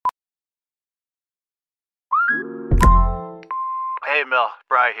Hey, Mel.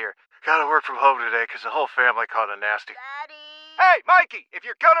 Bri here. Gotta work from home today because the whole family caught a nasty... Daddy! Hey, Mikey! If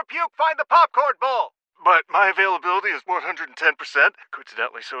you're gonna puke, find the popcorn bowl! But my availability is 110%.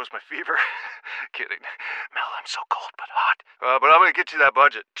 Coincidentally, so is my fever. Kidding. Mel, I'm so cold but hot. But I'm gonna get you that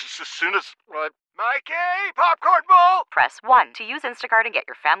budget just as soon as... Mikey! Popcorn bowl! Press 1 to use Instacart and get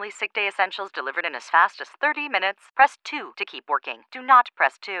your family's sick day essentials delivered in as fast as 30 minutes. Press 2 to keep working. Do not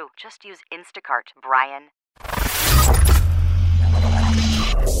press 2. Just use Instacart, Brian.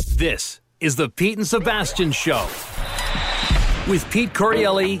 This is the Pete and Sebastian Show with Pete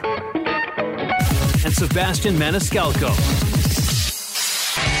Corielli and Sebastian Maniscalco.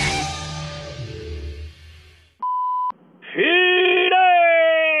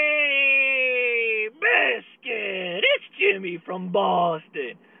 Biscuit! It's Jimmy from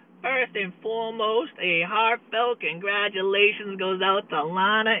Boston. First and foremost, a heartfelt congratulations goes out to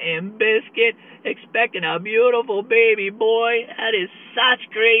Lana and Biscuit, expecting a beautiful baby boy. That is such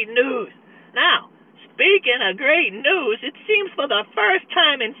great news. Now, speaking of great news, it seems for the first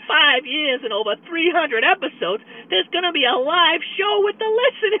time in 5 years and over 300 episodes, there's going to be a live show with the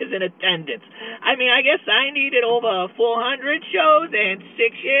listeners in attendance. I mean, I guess I needed over 400 shows and 6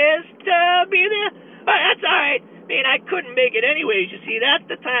 years to be there, but that's all right. I mean, I couldn't make it anyways. You see, that's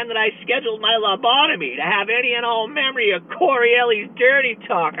the time that I scheduled my lobotomy to have any and all memory of Corielli's dirty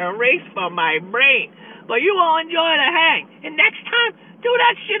talk erased from my brain. But you all enjoy the hang. And next time, do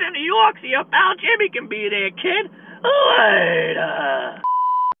that shit in New York so your pal Jimmy can be there, kid. Later.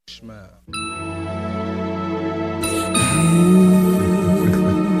 Smile.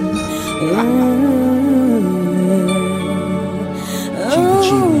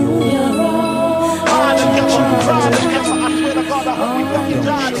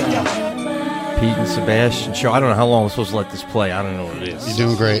 Pete and Sebastian Show. I don't know how long we're supposed to let this play. I don't know what it is. You're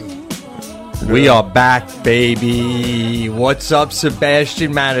doing great. We are back, baby. What's up,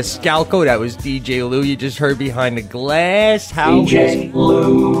 Sebastian Maniscalco? That was DJ Lou. You just heard behind the glass. DJ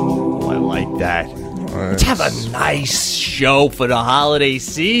Lou. Oh, I like that. Let's have a nice show for the holiday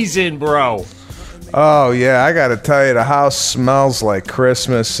season, bro. Oh, yeah, I got to tell you, the house smells like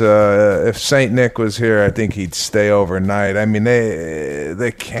Christmas. If St. Nick was here, I think he'd stay overnight. I mean,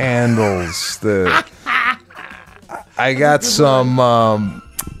 the candles, I got some,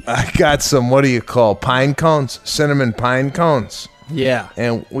 what do you call, pine cones? Cinnamon pine cones. Yeah.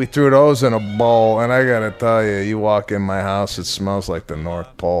 And we threw those in a bowl, and I got to tell you, you walk in my house, it smells like the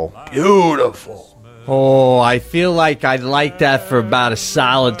North Pole. Beautiful. Oh, I feel like I'd like that for about a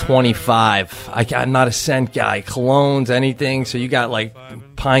solid 25. I'm not a scent guy. Colognes, anything. So you got like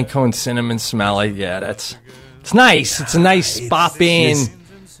pine cone cinnamon smell. It's nice. It's a nice bop in.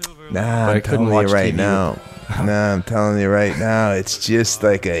 I'm telling you right now. I'm telling you right now. It's just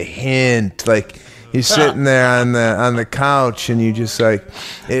like a hint. Like you're sitting there on the couch and you just like,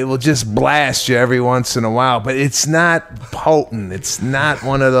 it will just blast you every once in a while, but it's not potent. It's not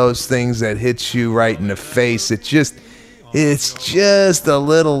one of those things that hits you right in the face. It's just a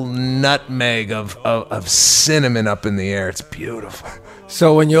little nutmeg of cinnamon up in the air. It's beautiful.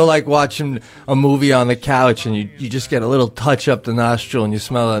 So when you're like watching a movie on the couch and you just get a little touch up the nostril and you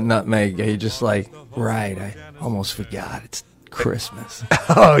smell that nutmeg, you're just like, right, I almost forgot. It's Christmas.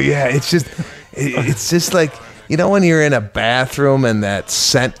 Oh yeah, it's just like, you know, when you're in a bathroom and that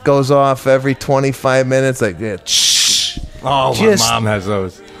scent goes off every 25 minutes, like shh. Oh, my mom has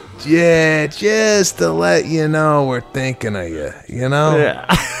those. Yeah, just to let you know we're thinking of you. You know. Yeah.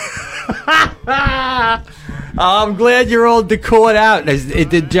 I'm glad you're all decored out. It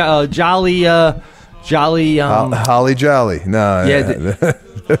did Jolly. Holly Jolly. No. Yeah.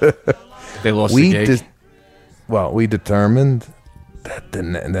 They lost the gig. Well, we determined that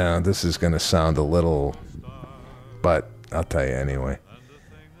now this is going to sound a little, but I'll tell you anyway.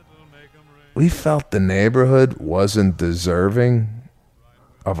 We felt the neighborhood wasn't deserving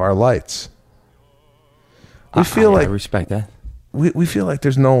of our lights. We feel like I respect that. We feel like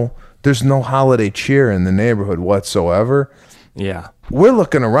there's no holiday cheer in the neighborhood whatsoever. Yeah. We're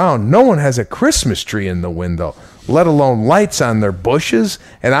looking around. No one has a Christmas tree in the window, let alone lights on their bushes.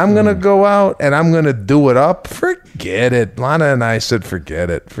 And I'm going to go out and I'm going to do it up. Forget it. Lana and I said, forget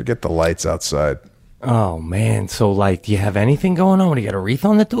it. Forget the lights outside. Oh, man. So, like, do you have anything going on? Do you got a wreath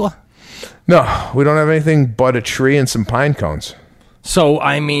on the door? No, we don't have anything but a tree and some pine cones. So,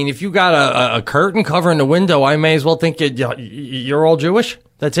 I mean, if you got a curtain covering the window, I may as well think you're all Jewish.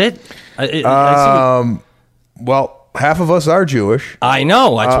 That's it? Well, half of us are Jewish. I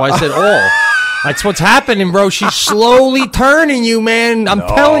know. That's why I said all. That's what's happening, bro. She's slowly turning you, man. I'm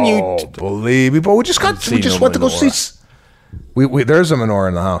telling you. Believe me, but we just went to go see. There's a menorah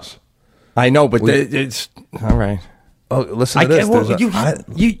in the house. I know, but it's all right. Oh, listen to this.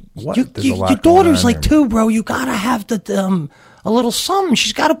 Your daughter's like 2, bro. You gotta have a little something.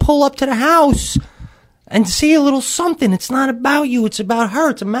 She's got to pull up to the house and see a little something. It's not about you. It's about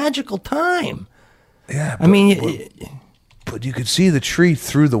her. It's a magical time. Yeah, but you could see the tree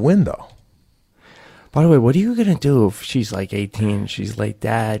through the window. By the way, what are you gonna do if she's like 18? She's like,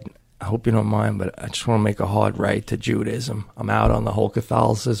 Dad, I hope you don't mind, but I just want to make a hard right to Judaism. I'm out on the whole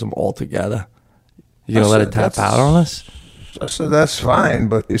Catholicism altogether. You gonna let it tap out on us? So that's fine,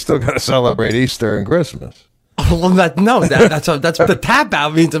 but you still gotta celebrate Easter and Christmas. Well, that's the tap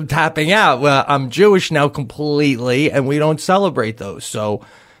out means I'm tapping out. Well, I'm Jewish now completely, and we don't celebrate those. So,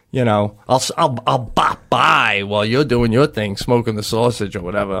 I'll bop by while you're doing your thing, smoking the sausage or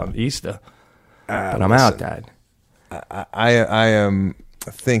whatever on Easter. But I'm out, Dad. I am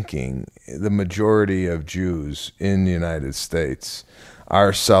thinking the majority of Jews in the United States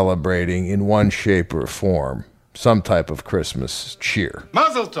are celebrating in one shape or form some type of Christmas cheer.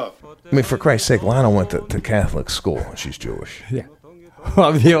 Mazel tov. I mean, for Christ's sake, Lana went to Catholic school and she's Jewish. Yeah.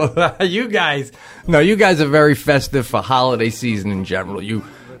 You guys are very festive for holiday season in general. You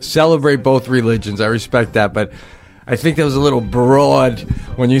celebrate both religions. I respect that, but I think that was a little broad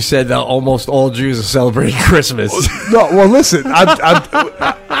when you said that almost all Jews are celebrating Christmas. No, well, listen.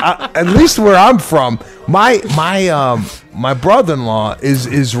 At least where I'm from, my brother-in-law is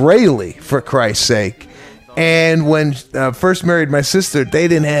Israeli, for Christ's sake. And when first married my sister, they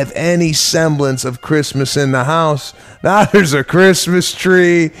didn't have any semblance of Christmas in the house. Now there's a Christmas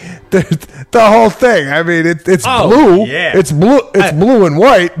tree, the whole thing. I mean, it's blue. Yeah. It's blue and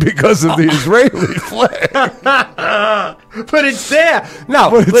white because of the Israeli flag. But it's there. No,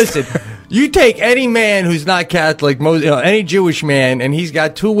 listen. You take any man who's not Catholic, any Jewish man, and he's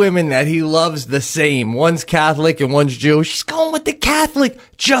got 2 women that he loves the same. One's Catholic and one's Jewish. He's going with the Catholic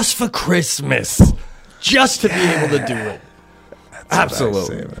just for Christmas. Just to be able to do it.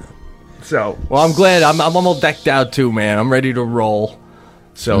 Absolutely. So, well, I'm glad. I'm all decked out too, man. I'm ready to roll.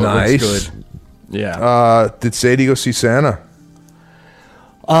 So nice. That's good. Yeah. Did Sadie go see Santa?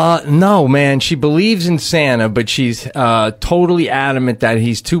 No, man. She believes in Santa, but she's totally adamant that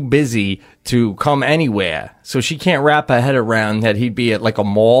he's too busy to come anywhere. So she can't wrap her head around that he'd be at like a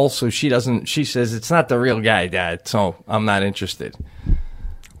mall. So she says it's not the real guy, Dad. So I'm not interested.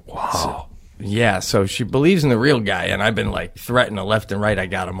 Wow. Yeah, so she believes in the real guy, and I've been like threatening her left and right. I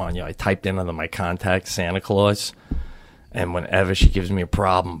got him on, I typed in under my contact Santa Claus, and whenever she gives me a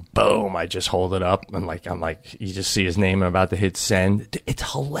problem, boom, I just hold it up, and I'm like, you just see his name, and I'm about to hit send.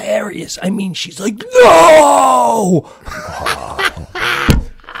 It's hilarious. I mean, she's like, no!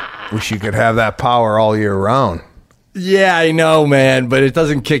 Wish you could have that power all year round. Yeah, I know, man, but it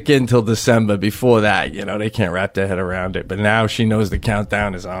doesn't kick in till December. Before that, they can't wrap their head around it, but now she knows the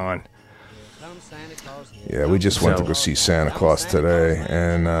countdown is on. Yeah, we just went to go see Santa Claus today,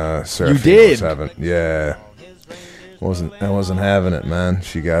 and Seraphina you did? was having, I wasn't having it, man.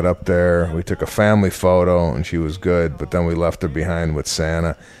 She got up there, we took a family photo, and she was good, but then we left her behind with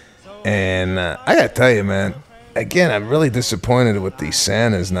Santa. And I gotta tell you, man, again, I'm really disappointed with these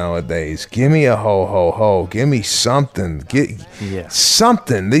Santas nowadays. Give me a ho ho ho, give me something,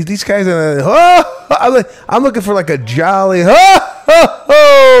 something. These guys are, I'm looking for like a jolly ho ho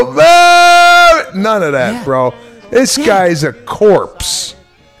ho, man. None of that, bro. This guy's a corpse.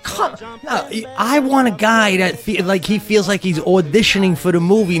 I want a guy that he feels like he's auditioning for the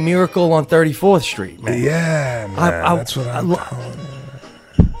movie Miracle on 34th Street, man. Yeah, man. That's what I'm telling you.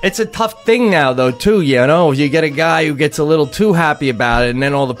 It's a tough thing now, though, too. You get a guy who gets a little too happy about it, and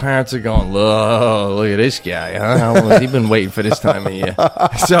then all the parents are going, look at this guy, huh? How long has he been waiting for this time of year?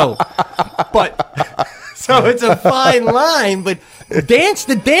 So it's a fine line, but dance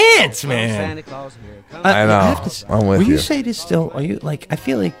the dance, man. I know. I'm with you. Will you say this still? Are you I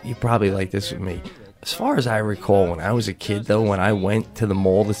feel like you probably like this with me. As far as I recall, when I was a kid, though, when I went to the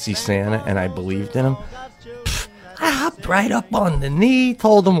mall to see Santa and I believed in him, I hopped right up on the knee,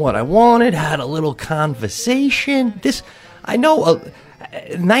 told him what I wanted, had a little conversation. I know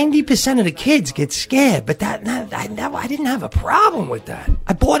 90% of the kids get scared, but I didn't have a problem with that.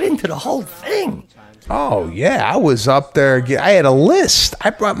 I bought into the whole thing. Oh, yeah, I was up there. I had a list.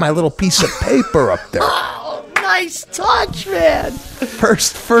 I brought my little piece of paper up there. Oh, nice touch, man.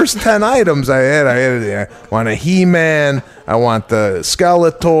 First 10 items I want a He-Man. I want the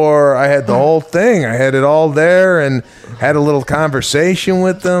Skeletor. I had the whole thing. I had it all there and had a little conversation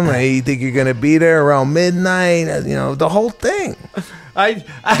with them. Hey, you think you're going to be there around midnight? The whole thing. I'd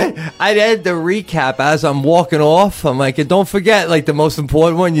add the recap as I'm walking off. I'm like, and don't forget, the most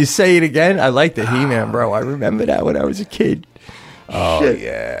important one, you say it again. I like the He-Man, bro. I remember that when I was a kid. Oh,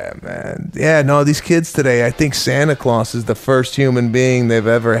 yeah, man. Yeah, no, these kids today, I think Santa Claus is the first human being they've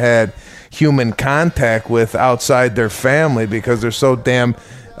ever had human contact with outside their family because they're so damn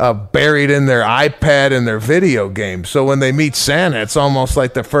buried in their iPad and their video games. So when they meet Santa, it's almost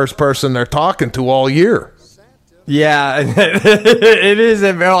like the first person they're talking to all year. Yeah, it is.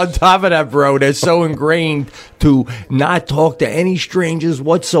 And on top of that, bro, they're so ingrained to not talk to any strangers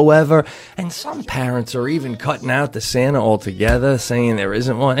whatsoever. And some parents are even cutting out the Santa altogether, saying there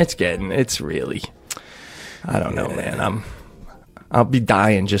isn't one. It's really, I don't know, man. I'll be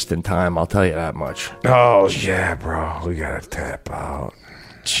dying just in time. I'll tell you that much. Oh, yeah, bro. We got to tap out.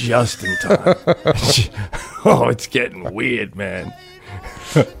 Just in time. Oh, it's getting weird, man.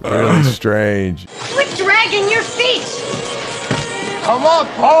 Really strange. Quit dragging your feet! Come on,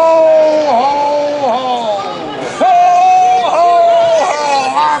 ho, ho, ho. Ho, ho,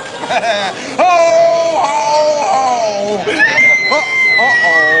 ho. Ho, ho, ho.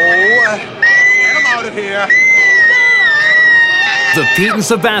 Uh-oh. Get him out of here. The Pete and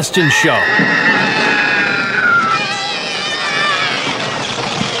Sebastian Show.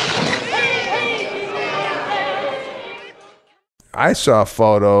 I saw a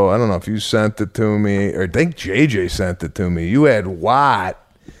photo. I don't know if you sent it to me, or I think JJ sent it to me. You had Watt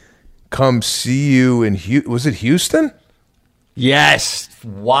come see you in was it Houston? Yes,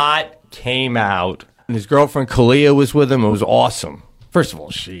 Watt came out, and his girlfriend Kalia was with him. It was awesome. First of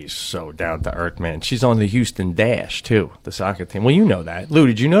all, she's so down to earth, man. She's on the Houston Dash too, the soccer team. Well, you know that. Lou,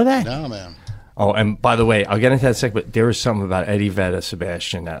 did you know that? No, man. Oh, and by the way, I'll get into that second, but there is something about Eddie Vedder,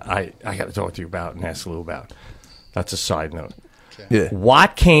 Sebastian, that I got to talk to you about and ask Lou about. That's a side note. Yeah.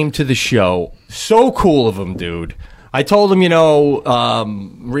 Watt came to the show. So cool of him, dude. I told him,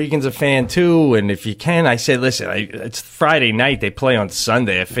 Regan's a fan too, and if you can, I said, listen, it's Friday night. They play on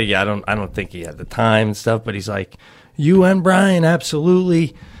Sunday. I figure I don't think he had the time and stuff, but he's like, you and Brian,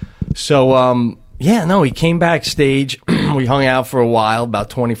 absolutely. So, he came backstage. We hung out for a while,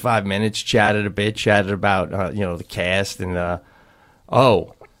 about 25 minutes, chatted a bit, chatted about, the cast, and, a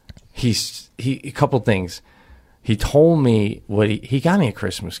couple things. He told me what he got me a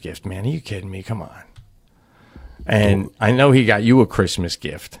Christmas gift, man. Are you kidding me? Come on. And I know he got you a Christmas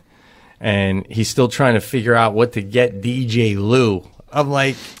gift. And he's still trying to figure out what to get DJ Lou. I'm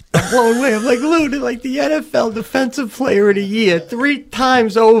blown away. I'm like, Lou, the NFL Defensive Player of the Year 3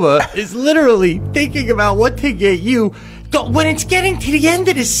 times over is literally thinking about what to get you when it's getting to the end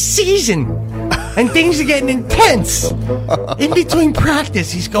of the season and things are getting intense. In between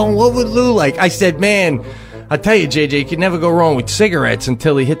practice, he's going, what would Lou like? I said, man, I tell you, JJ, you could never go wrong with cigarettes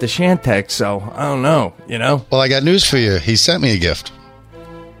until he hit the Shantex, so I don't know, Well, I got news for you. He sent me a gift.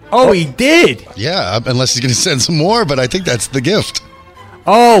 Oh, he did? Yeah, unless he's going to send some more, but I think that's the gift.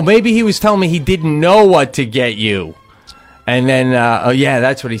 Oh, maybe he was telling me he didn't know what to get you. And then,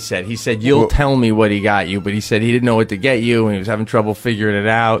 that's what he said. He said, you'll tell me what he got you, but he said he didn't know what to get you, and he was having trouble figuring it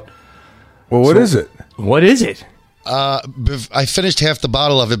out. Well, what is it? What is it? I finished half the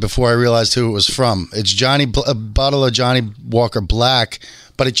bottle of it before I realized who it was from. It's a bottle of Johnny Walker Black,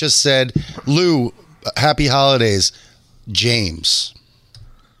 but it just said, Lou, happy holidays, James.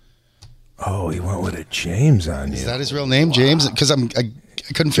 Oh, he went with a James on you. Is that his real name, James? Because I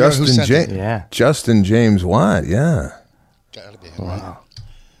couldn't figure out who sent it. Yeah. Justin James Watt, yeah. Gotta be him, right?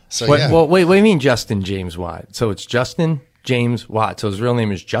 So, Well, wait, what do you mean Justin James Watt? So it's Justin James Watt. So his real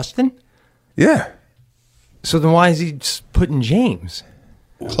name is Justin? Yeah. So then why is he just putting James?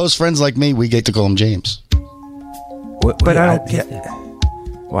 Close friends like me, we get to call him James. But I don't get it.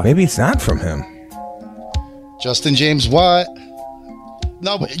 Maybe it's not from him. Justin James Watt.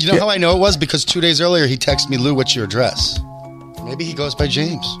 No, but you know how I know it was? Because 2 days earlier he texted me, Lou, what's your address? Maybe he goes by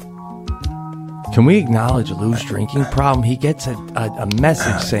James. Can we acknowledge Lou's drinking problem? He gets a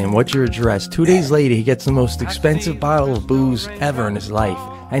message saying, what's your address? 2 days later, he gets the most expensive bottle of booze ever in his life.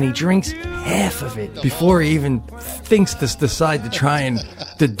 And he drinks half of it before he even thinks to decide to try and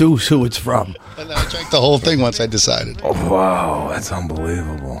deduce who it's from. And then I drank the whole thing once I decided. Oh, wow, that's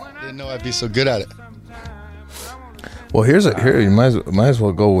unbelievable. Didn't know I'd be so good at it. Well, here you might as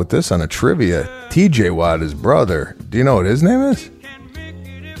well go with this on a trivia. TJ Watt, his brother. Do you know what his name is?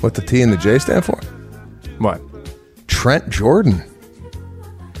 What the T and the J stand for? What? Trent Jordan.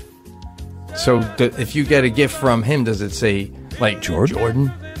 So if you get a gift from him, does it say Jordan?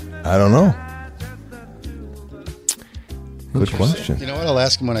 I don't know. Good question. You know what? I'll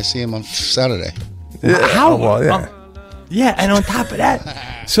ask him when I see him on Saturday. Yeah. How? Well, yeah. Yeah, and on top of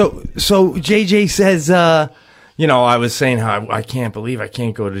that, so JJ says, I was saying how I can't believe I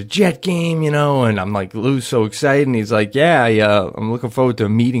can't go to the Jet game, and I'm like, Lou's so excited, and he's like, yeah, I'm looking forward to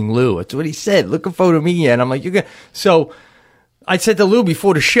meeting Lou. That's what he said, looking forward to meeting you, and I'm like, you're good. So I said to Lou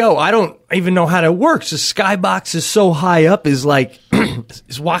before the show, I don't even know how that works. The skybox is so high up. Is like,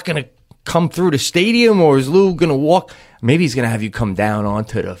 is Watt going to come through the stadium, or is Lou going to walk? Maybe he's going to have you come down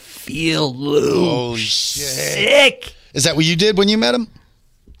onto the field, Lou. Holy shit. Sick. Is that what you did when you met him?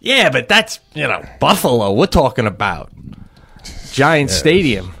 Yeah, but that's, Buffalo we're talking about. Giant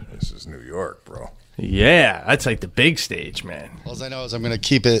stadium. This is New York, bro. Yeah, that's like the big stage, man. All I know is I'm going to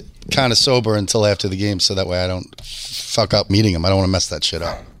keep it kind of sober until after the game so that way I don't fuck up meeting him. I don't want to mess that shit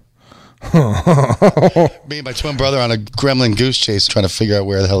up. Me and my twin brother on a gremlin goose chase trying to figure out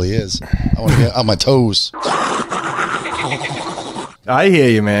where the hell he is. I want to get on my toes. I hear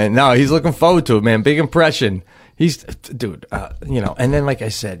you, man. No, he's looking forward to it, man. Big impression. Dude, and then like I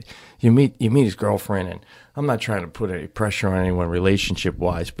said, you meet his girlfriend, and I'm not trying to put any pressure on anyone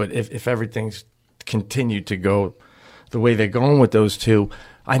relationship-wise, but if everything's continued to go the way they're going with those two,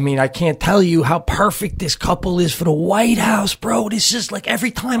 I mean, I can't tell you how perfect this couple is for the White House, bro. It's just like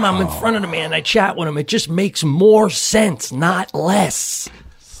every time I'm in front of the man, I chat with him, it just makes more sense, not less.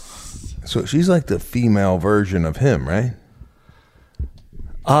 So she's like the female version of him, right?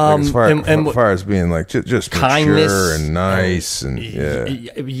 As far as being like just kindness, mature and nice and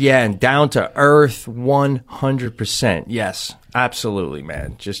and down to earth, 100%. Yes, absolutely,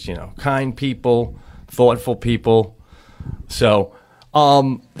 man. Just kind people, thoughtful people. So,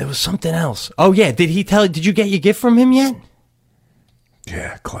 there was something else. Oh yeah, did you get your gift from him yet?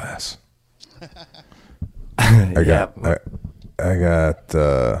 Yeah, class. I got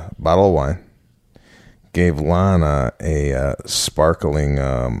a bottle of wine. Gave Lana a sparkling,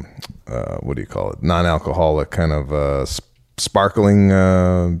 what do you call it? Non-alcoholic kind of sparkling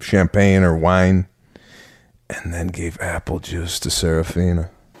champagne or wine. And then gave apple juice to Serafina.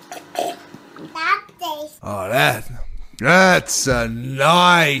 Oh, that's a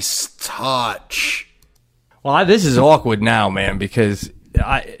nice touch. Well, this is awkward now, man, because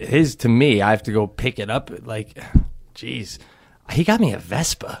to me, I have to go pick it up. Like, geez, he got me a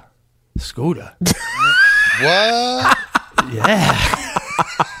Vespa scooter. What? Yeah.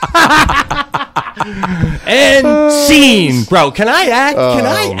 And scene, bro. Can I act? Can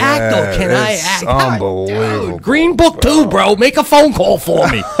I act? Unbelievable. Dude, Green Book 2, bro. Make a phone call for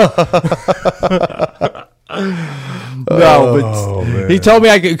me. He told me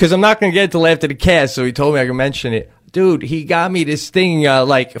I could, because I'm not going to get it till after the cast, so he told me I could mention it. Dude, he got me this thing,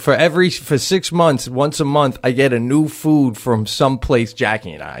 for 6 months, once a month, I get a new food from someplace,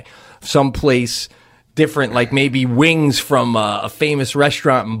 Jackie and I, someplace different, like maybe wings from a famous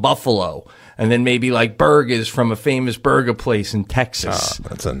restaurant in Buffalo, and then maybe like burgers from a famous burger place in Texas.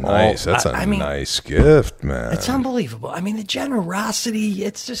 That's a nice gift, man. It's unbelievable. I mean, the generosity,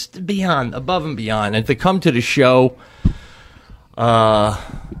 it's just above and beyond. And to come to the show, yeah,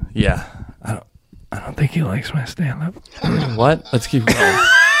 I don't think he likes my stand-up. What? Let's keep going.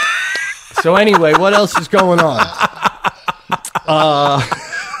 So anyway, what else is going on?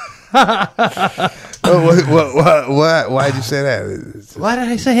 Why'd you say that? Why did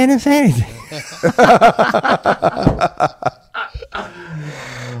I say I didn't say anything?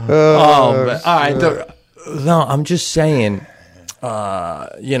 All right. No, I'm just saying.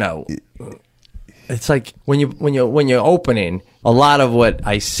 It's like when you're opening, a lot of what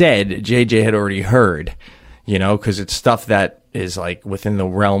I said, JJ had already heard. Because it's stuff that is like within the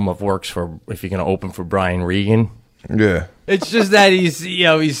realm of works for if you're going to open for Brian Regan. Yeah. It's just that he's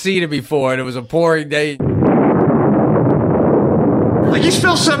seen it before, and it was a pouring day. Like you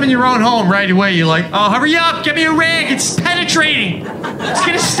spill something in your own home right away, you're like, oh, hurry up, get me a rag, it's penetrating, it's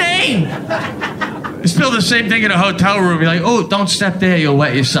gonna stain. You spill the same thing in a hotel room, you're like, oh, don't step there, you'll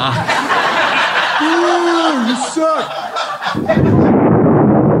wet your sock. You suck.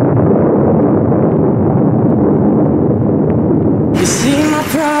 You see, my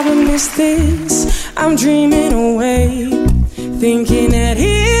problem is this, I'm dreaming away, thinking that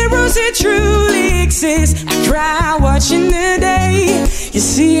heroes that truly exist. I cry watching the day. You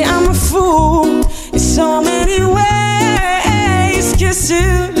see, I'm a fool in so many ways, 'cause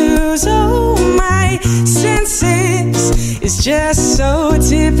to lose all my senses is just so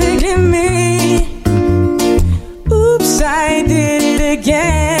typically me. Oops, I did it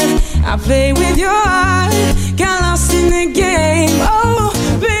again. I played with your heart, got lost in the game. Oh,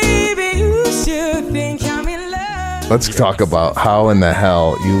 baby, you should think I'm in love. Let's talk about how in the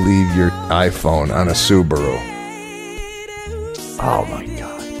hell you leave your iPhone on a Subaru. Oh my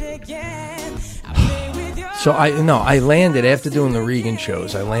God. So I landed after doing the Regan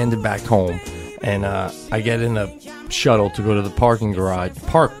shows. I landed back home, and I get in a shuttle to go to the parking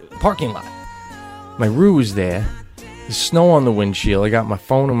lot. My Rue was there. There's snow on the windshield. I got my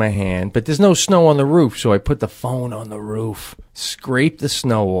phone in my hand, but there's no snow on the roof, so I put the phone on the roof, scrape the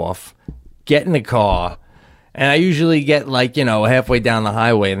snow off, get in the car, and I usually get halfway down the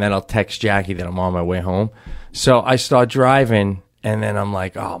highway, and then I'll text Jackie that I'm on my way home. So I start driving, and then I'm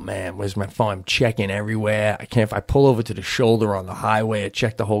like, oh man, where's my phone? I'm checking everywhere. If I pull over to the shoulder on the highway, I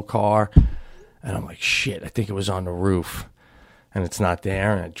check the whole car, and I'm like, shit, I think it was on the roof. And it's not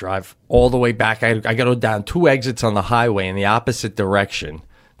there, and I drive all the way back. I got to go down 2 exits on the highway in the opposite direction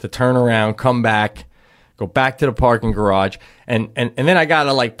to turn around, come back, go back to the parking garage, and then I got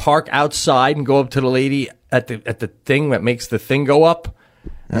to park outside and go up to the lady at the thing that makes the thing go up.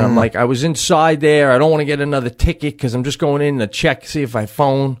 And I'm like, I was inside there. I don't want to get another ticket because I'm just going in to check, see if I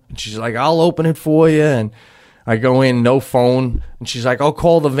phone. And she's like, I'll open it for you. And I go in, no phone. And she's like, I'll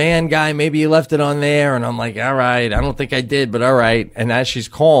call the van guy. Maybe you left it on there. And I'm like, all right. I don't think I did, but all right. And as she's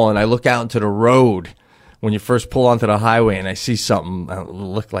calling, I look out into the road when you first pull onto the highway, and I see something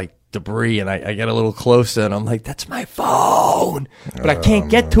look like debris. And I get a little closer, and I'm like, that's my phone. But I can't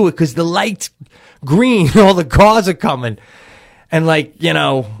get to it because the light's green and all the cars are coming. And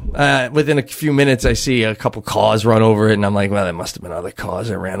within a few minutes, I see a couple cars run over it, and I'm like, well, there must have been other cars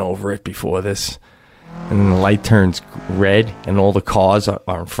that ran over it before this. And then the light turns red, and all the cars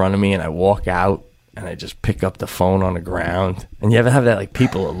are in front of me, and I walk out, and I just pick up the phone on the ground. And you ever have that,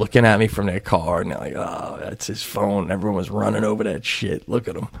 people are looking at me from their car, and they're like, oh, that's his phone. And everyone was running over that shit. Look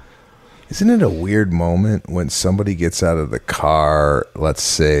at him. Isn't it a weird moment when somebody gets out of the car, let's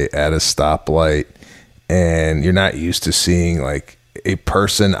say at a stoplight, and you're not used to seeing a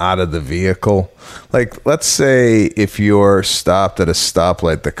person out of the vehicle? Let's say if you're stopped at a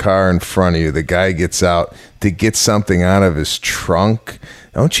stoplight, the car in front of you, the guy gets out to get something out of his trunk.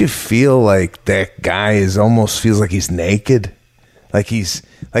 Don't you feel like that guy almost feels like he's naked? Like he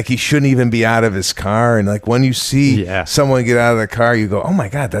shouldn't even be out of his car. And when you see someone get out of the car, you go, oh my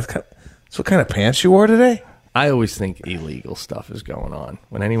God, that's what kind of pants you wore today? I always think illegal stuff is going on.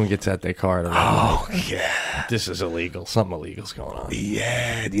 When anyone gets out their car, yeah, this is illegal. Something illegal's going on.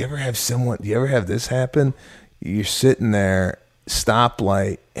 Yeah. Do you ever have this happen? You're sitting there,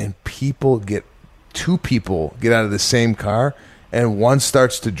 stoplight, and two people get out of the same car, and one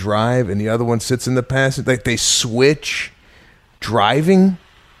starts to drive, and the other one sits in the passenger. They switch driving.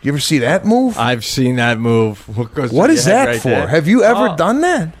 You ever see that move? I've seen that move. What is that right for? There? Have you ever done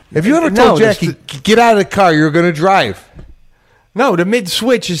that? Have you ever told Jackie, get out of the car, you're going to drive? No, the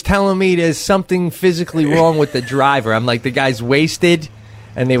mid-switch is telling me there's something physically wrong with the driver. I'm like, the guy's wasted,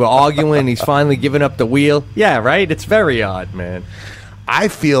 and they were arguing, and he's finally giving up the wheel. Yeah, right? It's very odd, man. I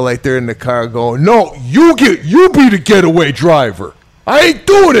feel like they're in the car going, no, you be the getaway driver. I ain't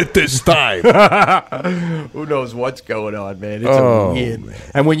doing it this time. Who knows what's going on, man? It's weird. Man.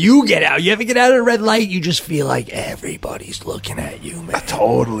 And when you get out, you ever get out of a red light, you just feel like everybody's looking at you, man.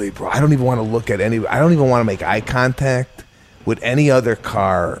 Totally, bro. I don't even want to look at I don't even want to make eye contact with any other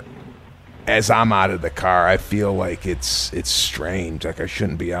car. As I'm out of the car, I feel like it's strange. Like I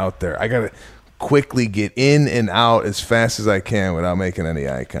shouldn't be out there. I got to quickly get in and out as fast as I can without making any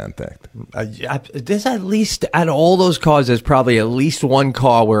eye contact. There's at least, out of all those cars, there's probably at least one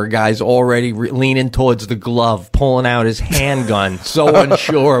car where a guy's already leaning towards the glove, pulling out his handgun, so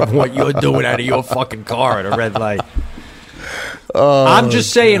unsure of what you're doing out of your fucking car at a red light. I'm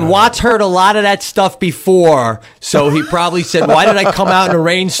just saying, Watts heard a lot of that stuff before, so he probably said, why did I come out in a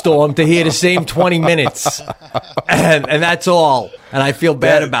rainstorm to hear the same 20 minutes? And that's all. And I feel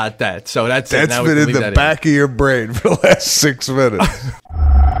bad about that. So that's been in the back of your brain for the last 6 minutes.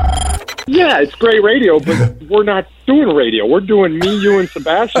 Yeah, it's great radio, but we're not doing radio. We're doing me, you, and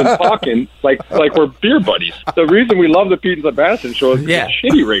Sebastian talking like we're beer buddies. The reason we love the Pete and Sebastian show is it's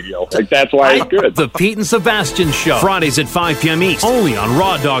shitty radio. That's why it's good. The Pete and Sebastian Show, Fridays at 5 p.m. East, only on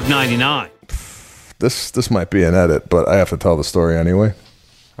Raw Dog 99. This might be an edit, but I have to tell the story anyway.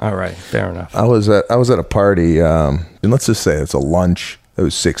 All right, fair enough. I was at a party, and let's just say it's a lunch. There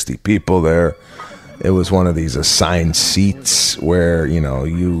was 60 people there. It was one of these assigned seats where,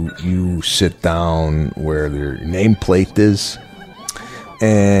 you sit down where your nameplate is.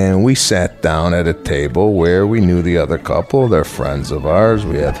 And we sat down at a table where we knew the other couple. They're friends of ours.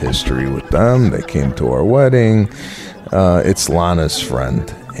 We have history with them. They came to our wedding. It's Lana's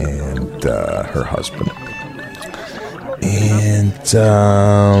friend and her husband. And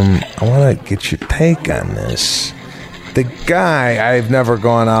I want to get your take on this. The guy, I've never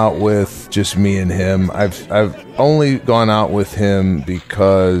gone out with just me and him. I've only gone out with him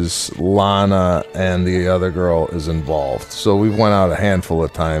because Lana and the other girl is involved. So we went out a handful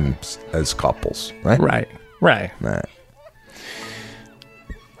of times as couples, right? Right.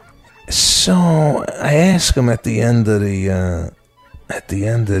 So So I asked him at the end of the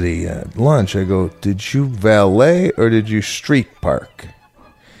lunch, I go, did you valet or did you street park?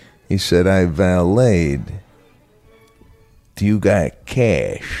 He said, I valeted. Do you got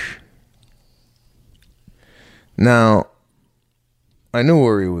cash? Now, I knew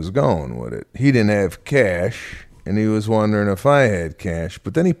where he was going with it. He didn't have cash, and he was wondering if I had cash.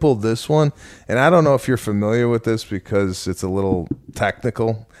 But then he pulled this one, and I don't know if you're familiar with this because it's a little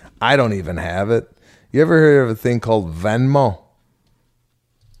technical. I don't even have it. You ever heard of a thing called Venmo?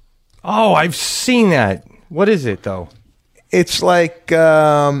 Oh, I've seen that. What is it, though? It's like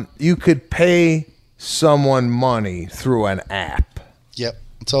you could pay someone money through an app. Yep,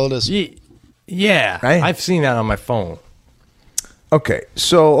 that's all it is. Yeah, right? I've seen that on my phone. Okay,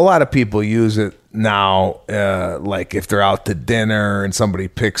 so a lot of people use it now, like if they're out to dinner and somebody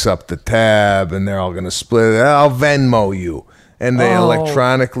picks up the tab and they're all going to split it, I'll Venmo you. And they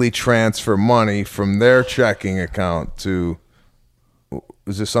electronically transfer money from their checking account to...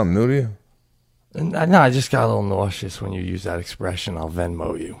 Is this something new to you? No, I just got a little nauseous when you use that expression, I'll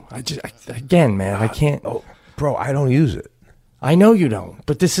Venmo you. I can't... Oh, bro, I don't use it. I know you don't,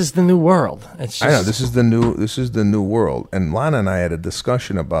 but this is the new world. It's just... I know, this is the new world. And Lana and I had a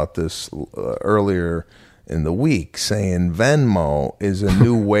discussion about this earlier in the week, saying Venmo is a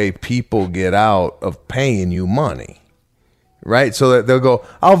new way people get out of paying you money. Right? So that they'll go,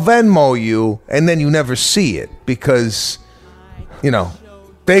 I'll Venmo you, and then you never see it because, you know,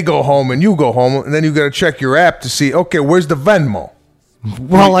 they go home and you go home, and then you got to check your app to see, okay, where's the Venmo?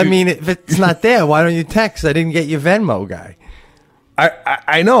 Well, I mean, if it's not there, why don't you text? I didn't get your Venmo, guy.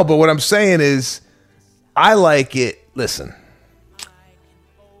 I know, but what I'm saying is, I like it. Listen.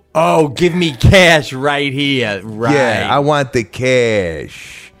 Oh, give me cash right here. Right. Yeah, I want the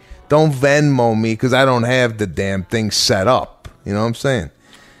cash. Don't Venmo me because I don't have the damn thing set up. You know what I'm saying?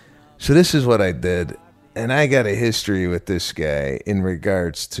 So this is what I did. And I got a history with this guy in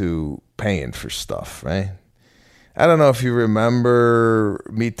regards to paying for stuff, right? I don't know if you remember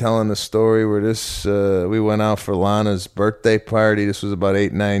me telling the story where we went out for Lana's birthday party. This was about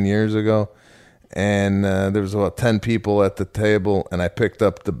 8-9 years ago. And there was about 10 people at the table, and I picked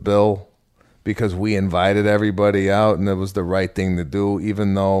up the bill because we invited everybody out, and it was the right thing to do.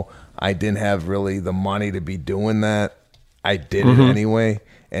 Even though I didn't have really the money to be doing that, I did it anyway.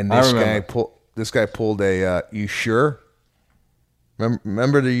 And this guy pulled a, you sure?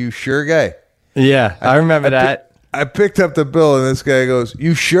 Remember the you sure guy? Yeah, I remember that. I picked up the bill, and this guy goes,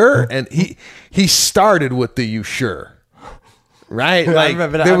 you sure? And he started with the you sure. Right? Like,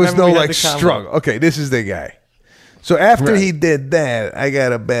 there was no like struggle. Okay, this is the guy. So after he did that, I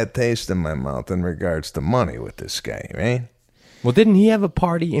got a bad taste in my mouth in regards to money with this guy, right? Well, didn't he have a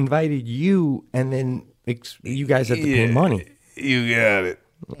party, invited you, and then you guys had to pay money? You got it.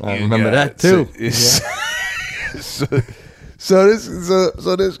 I remember that too. So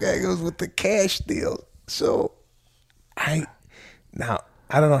this guy goes with the cash deal. So I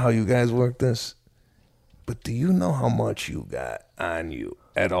don't know how you guys work this, but do you know how much you got on you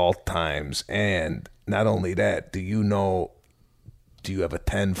at all times? And not only that, do you have a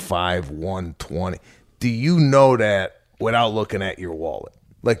 10, 5, 1, 20? Do you know that without looking at your wallet?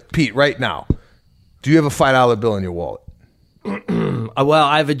 Like, Pete, right now, do you have a $5 bill in your wallet? Well,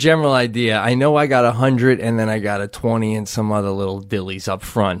 I have a general idea. I know I got 100, and then I got a 20 and some other little dillies up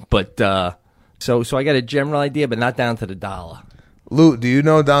front. But so I got a general idea, but not down to the dollar. Lou, do you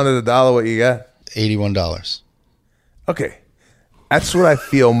know down to the dollar what you got? $81. Okay. That's what I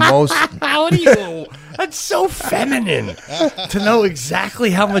feel most. How do you? That's so feminine to know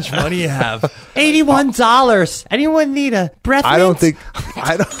exactly how much money you have. $81. Anyone need a breath? I don't think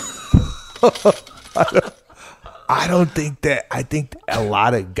that. I think a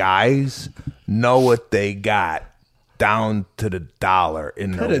lot of guys know what they got down to the dollar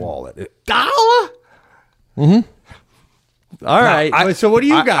in their wallet. Dollar? Mm-hmm. All right. So what do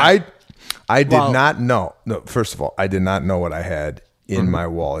you got? I did not know. No, first of all, I did not know what I had in my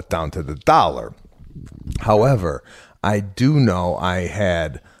wallet down to the dollar. However, I do know I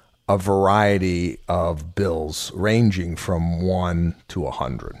had a variety of bills ranging from 1 to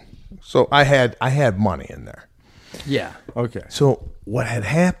 100. So I had money in there. Yeah. Okay. So what had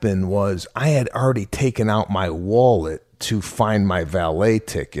happened was I had already taken out my wallet to find my valet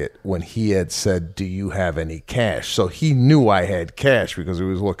ticket when he had said, do you have any cash? So he knew I had cash because he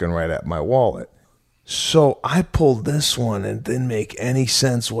was looking right at my wallet. So I pulled this one and it didn't make any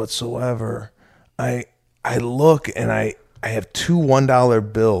sense whatsoever. I look and I have two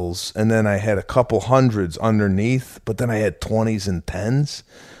 $1 bills, and then I had a couple hundreds underneath, but then I had 20s and 10s.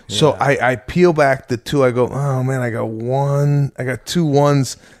 So I peel back the two. I go, oh man, I got two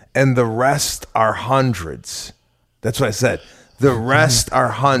ones and the rest are hundreds. That's what I said. The rest are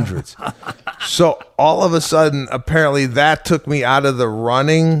hundreds. So all of a sudden, apparently that took me out of the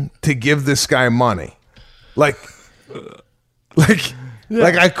running to give this guy money. Like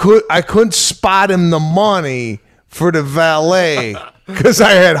I couldn't spot him the money for the valet because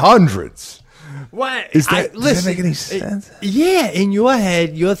I had hundreds. What? Does that make any sense? Yeah, in your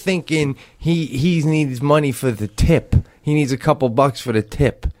head, you're thinking he needs money for the tip. He needs a couple bucks for the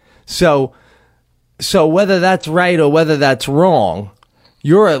tip. So whether that's right or whether that's wrong,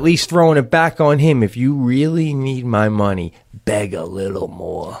 you're at least throwing it back on him. If you really need my money, beg a little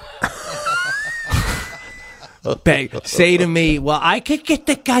more. Say to me, well, I could get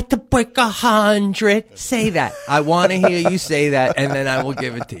the guy to break 100. Say that. I want to hear you say that, and then I will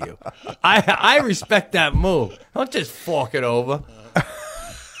give it to you. I respect that move. Don't just fork it over.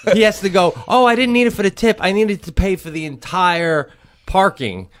 He has to go, oh, I didn't need it for the tip. I needed to pay for the entire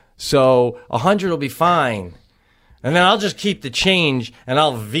parking. So 100 will be fine. And then I'll just keep the change, and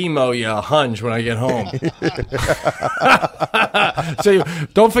I'll Vimo you a hunch when I get home. So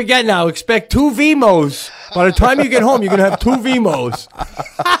don't forget now, expect 2 Vimos. By the time you get home, you're going to have 2 Vimos.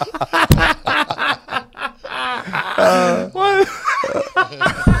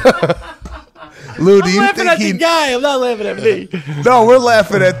 Lou, do I'm you laughing think at the guy. I'm not laughing at me. No, we're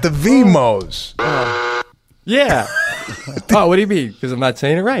laughing at the Vimos. Yeah. Oh, what do you mean? Because I'm not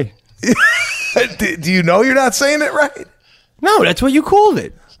saying it right. Do you know you're not saying it right? No, that's what you called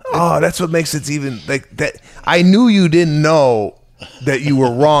it. Oh, that's what makes it even like that. I knew you didn't know that you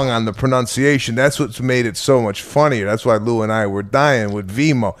were wrong on the pronunciation. That's what's made it so much funnier. That's why Lou and I were dying with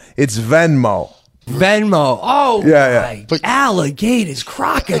Vimo. It's Venmo. Venmo. Oh, yeah. But alligators,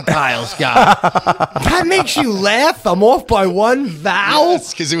 crocodiles, guy. That makes you laugh? I'm off by one vowel?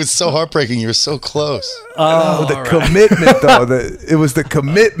 Yes, because it was so heartbreaking. You were so close. Oh, the commitment, though. It was the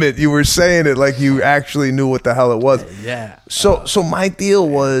commitment. You were saying it like you actually knew what the hell it was. Yeah. So my deal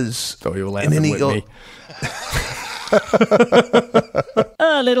was... So you were laughing with me.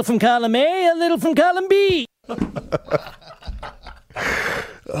 A little from column A, a little from column B.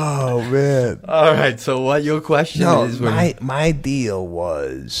 Oh, man. All right, so what your question is? My deal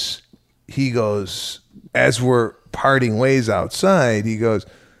was, he goes, as we're parting ways outside, he goes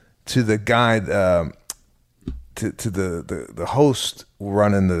to the guy, to the host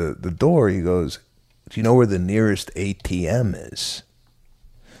running the door, he goes, do you know where the nearest ATM is?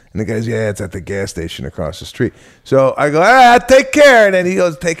 And the guy's, yeah, it's at the gas station across the street. So I go, take care. And then he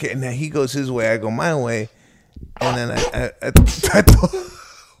goes, take care. And then he goes his way, I go my way. And then I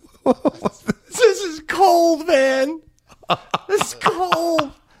This is cold, man. This is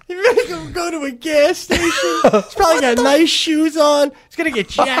cold. You're gonna go to a gas station. He's probably got nice shoes on. He's gonna get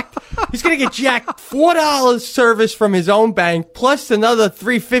jacked. He's gonna get jacked $4 service from his own bank, plus another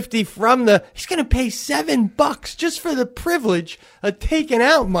 $3.50 from the. He's gonna pay $7 just for the privilege of taking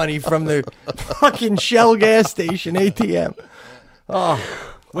out money from the fucking Shell gas station ATM. Oh.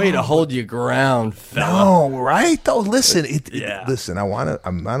 Way to hold your ground, fella. No, right? Though, listen. Listen.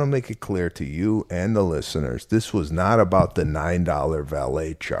 I'm gonna make it clear to you and the listeners. This was not about the $9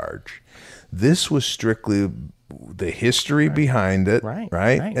 valet charge. This was strictly the history behind it, right?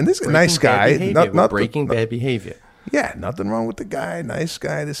 And this is a nice guy. Breaking bad behavior. Yeah, nothing wrong with the guy. Nice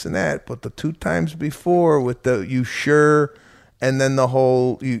guy, this and that. But the 2 times before with the you sure. And then the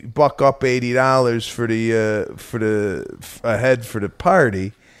whole you buck up $80 for the head for the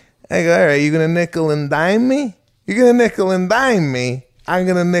party. I go, all right, you gonna nickel and dime me? You're gonna nickel and dime me. I'm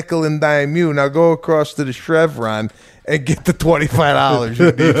gonna nickel and dime you. Now go across to the Chevron and get the $25 you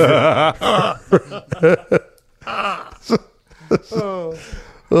need.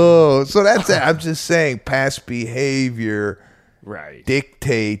 So that's it. I'm just saying, past behavior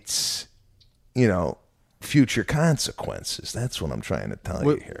dictates, future consequences. That's what I'm trying to tell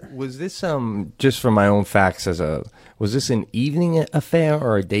you here. Was this just for my own facts was this an evening affair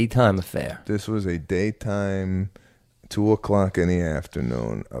or a daytime affair? This was a daytime 2:00 in the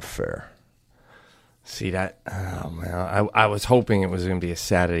afternoon affair. See that? Oh man, I was hoping it was going to be a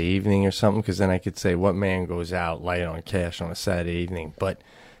Saturday evening or something, because then I could say what man goes out light on cash on a Saturday evening. But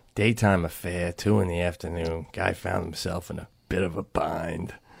daytime affair, 2 in the afternoon. Guy found himself in a bit of a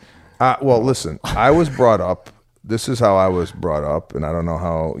bind. Well, listen, I was brought up. This is how I was brought up, and I don't know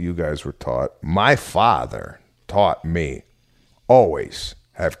how you guys were taught. My father taught me always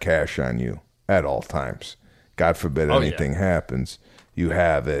have cash on you at all times. God forbid anything happens, you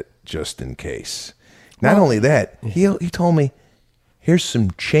have it just in case. Not only that, he told me, here's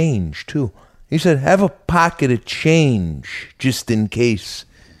some change too. He said, have a pocket of change just in case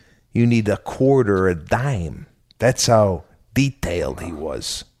you need a quarter or a dime. That's how detailed he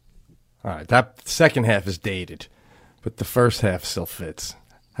was. All right, that second half is dated, but the first half still fits.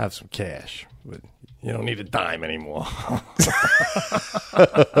 Have some cash, but you don't need a dime anymore.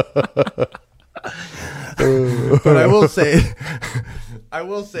 But I will say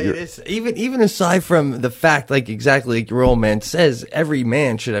this. Even aside from the fact, like exactly like your old man says, every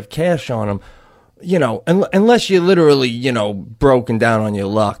man should have cash on him. You know, unless you're literally, you know, broken down on your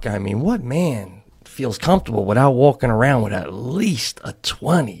luck. I mean, what man feels comfortable without walking around with at least a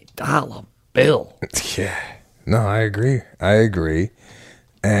 $20 bill? Yeah. No, I agree.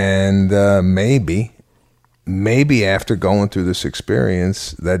 And maybe after going through this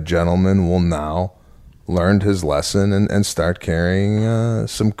experience, that gentleman will now learn his lesson and start carrying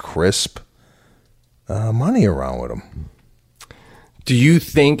some crisp money around with him. Do you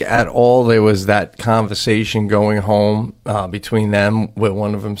think at all there was that conversation going home between them where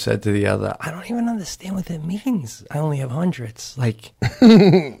one of them said to the other, I don't even understand what that means. I only have hundreds. Like...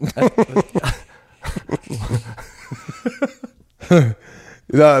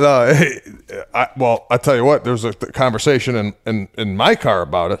 No. I tell you what. There's a conversation in my car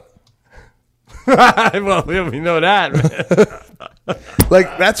about it. Well, we know that, man.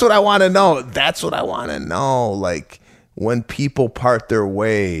 Like, that's what I want to know. Like, when people part their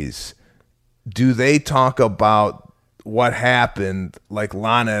ways, do they talk about what happened like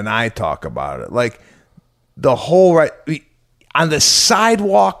Lana and I talk about it? Like, the whole on the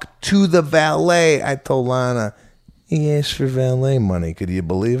sidewalk to the valet, I told Lana, he asked for valet money. Could you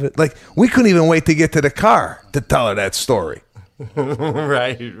believe it? Like, we couldn't even wait to get to the car to tell her that story.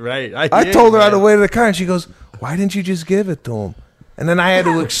 Right. I told her on the way to the car, and she goes, why didn't you just give it to him? And then I had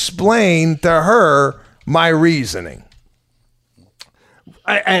to explain to her my reasoning.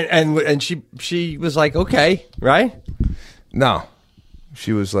 And she was like, okay, right? No.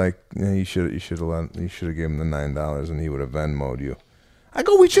 She was like, yeah, you should have given him the $9 and he would have Venmo'd you. I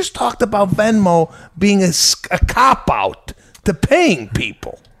go, we just talked about Venmo being a cop-out to paying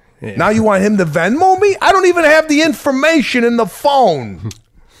people. Yeah. Now you want him to Venmo me? I don't even have the information in the phone.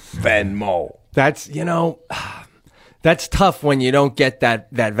 Venmo. That's tough when you don't get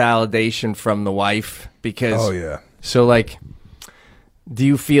that validation from the wife because... Oh, yeah. So, like, do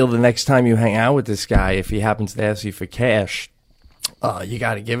you feel the next time you hang out with this guy, if he happens to ask you for cash, you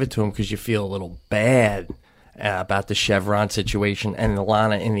got to give it to him because you feel a little bad about the Chevron situation, and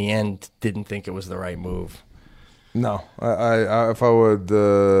Lana, in the end, didn't think it was the right move? No. I if I would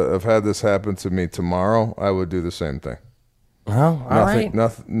have had this happen to me tomorrow, I would do the same thing. Well, all right.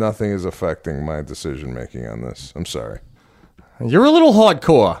 Nothing is affecting my decision-making on this. I'm sorry. You're a little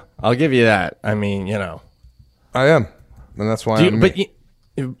hardcore. I'll give you that. I mean, you know. I am. And that's why I'm me.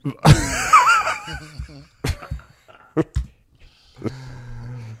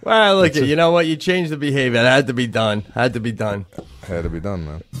 Well, look, you know what? You changed the behavior. It had to be done. Had to be done,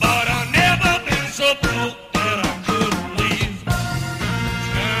 man. But I never been so broke that I couldn't leave.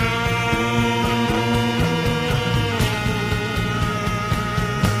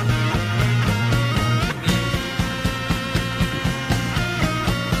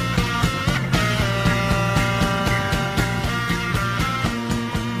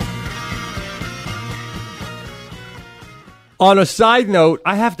 On a side note,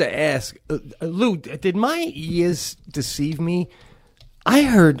 I have to ask, Lou, did my ears deceive me? I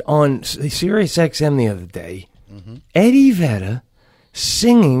heard on Sirius XM the other day, Eddie Vedder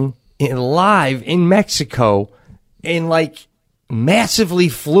singing live in Mexico in like massively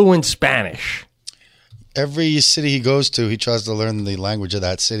fluent Spanish. Every city he goes to, he tries to learn the language of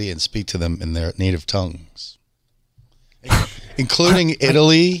that city and speak to them in their native tongues, including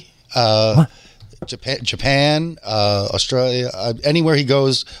Italy, Japan, Australia, anywhere he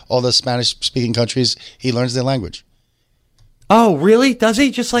goes, all the Spanish-speaking countries, he learns their language. Oh, really? Does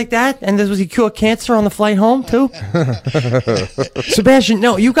he? Just like that? And does he cure cancer on the flight home, too? Sebastian,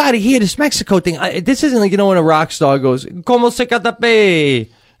 no, you got to hear this Mexico thing. This isn't like, you know, when a rock star goes, "Como se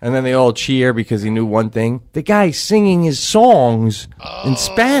catape?" And then they all cheer because he knew one thing. The guy's singing his songs in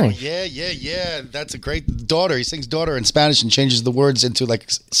Spanish. Yeah. That's a great daughter. He sings daughter in Spanish and changes the words into like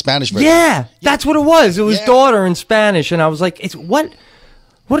Spanish version. Yeah, that's what it was. It was daughter in Spanish. And I was like, what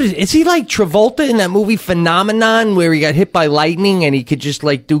is it? Is he like Travolta in that movie Phenomenon where he got hit by lightning and he could just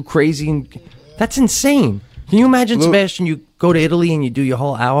like do crazy? That's insane. Can you imagine, Sebastian, you go to Italy and you do your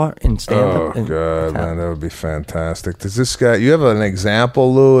whole hour in stand-up? Oh, God, man, that would be fantastic. Does this guy, you have an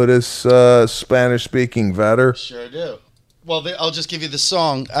example, Lou, of this Spanish-speaking vetter? Sure do. Well, I'll just give you the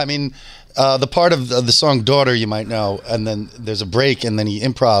song. I mean, the part of the song Daughter you might know, and then there's a break, and then he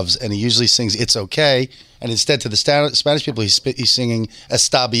improvs, and he usually sings It's Okay, and instead to the Spanish people, he's singing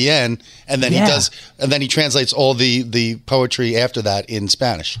Está bien, and then he translates all the poetry after that in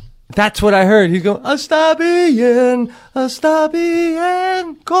Spanish. That's what I heard. You go, está bien,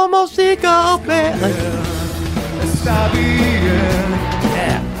 como sigo. Like, Está bien.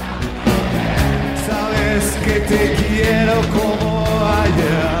 yeah. Sabes que te quiero como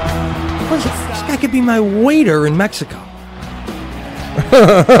ayer. This guy could be my waiter in Mexico.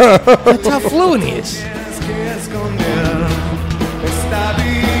 That's how fluent he is.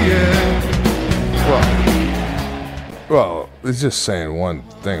 Well, it's just saying one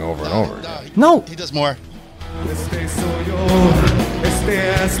thing over and over again. No. He does more. Este soy yo, este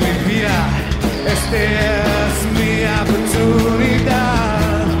es mi vida, este es mi oportunidad.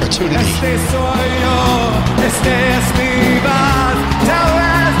 Este soy yo, este es mi paz. Tal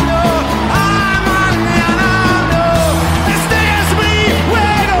vez no, mañana no. Este es mi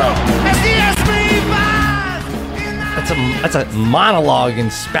juego, este es mi paz. That's a monologue in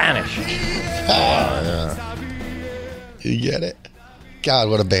Spanish. Yeah. You get it? God,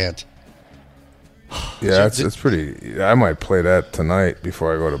 what a band. Yeah, it's pretty. I might play that tonight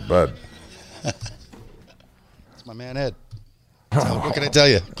before I go to bed. It's my man Ed. What can I tell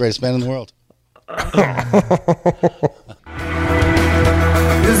you? Greatest man in the world. This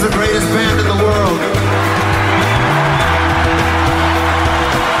is the greatest band in the world.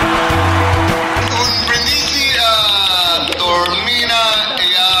 Un brindisi a Dormina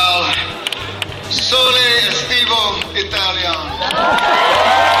e al sole estivo italiano.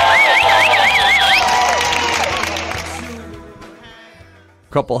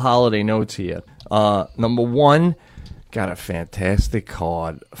 Couple holiday notes here. Number one, got a fantastic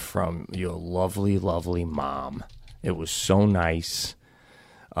card from your lovely, lovely mom. It was so nice.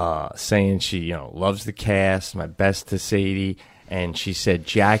 Saying she, loves the cast. My best to Sadie. And she said,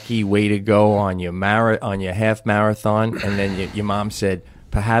 Jackie, way to go on your half marathon. And then your mom said,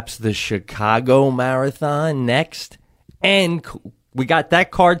 perhaps the Chicago Marathon next. And we got that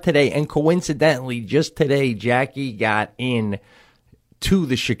card today. And coincidentally, just today, Jackie got in to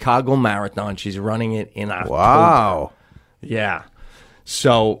the Chicago Marathon. She's running it in October. Wow. Yeah.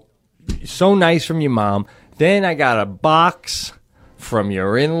 So nice from your mom. Then I got a box from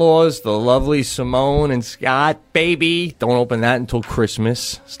your in-laws, the lovely Simone and Scott. Baby, don't open that until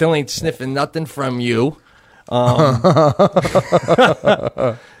Christmas. Still ain't sniffing nothing from you.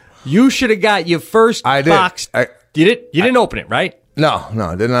 You should have got your first box. You didn't open it, right? No,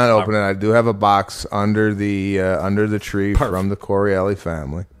 I did not open it. I do have a box under the tree from the Corielli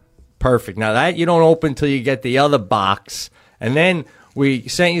family. Perfect. Now that you don't open until you get the other box. And then we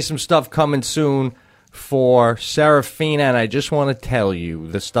sent you some stuff coming soon for Serafina, and I just want to tell you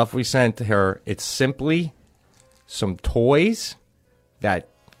the stuff we sent to her, it's simply some toys that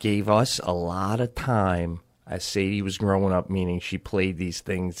gave us a lot of time as Sadie was growing up, meaning she played these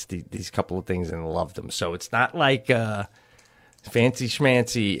things, these couple of things, and loved them. So it's not like fancy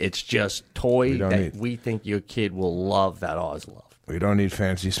schmancy. It's just toy that we think your kid will love that Oz love. We don't need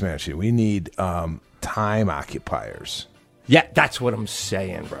fancy smashy. We need time occupiers. Yeah, that's what I'm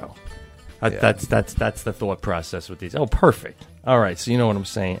saying, bro. That's the thought process with these. Oh, perfect. All right, so you know what I'm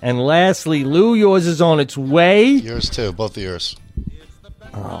saying. And lastly, Lou, yours is on its way. Yours too, both of yours.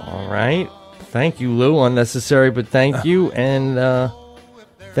 All right. Thank you, Lou. Unnecessary, but thank you. And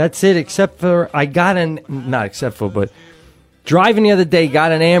that's it, except for but driving the other day,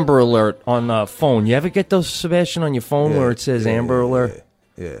 got an Amber Alert on the phone. You ever get those, Sebastian, on your phone where it says Amber Alert?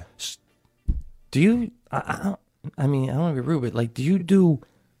 Yeah. Do you, I don't want to be rude, but do you do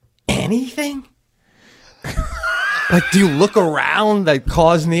anything? Do you look around that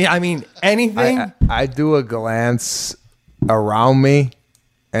cause me? Anything? I do a glance around me,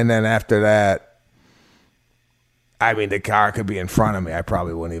 and then after that, the car could be in front of me. I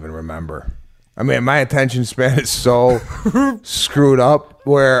probably wouldn't even remember. My attention span is so screwed up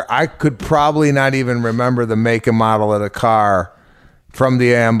where I could probably not even remember the make and model of the car from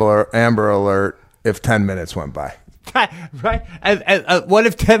the Amber Alert if 10 minutes went by. Right? And what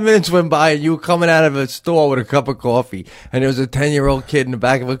if 10 minutes went by and you were coming out of a store with a cup of coffee and there was a 10-year-old kid in the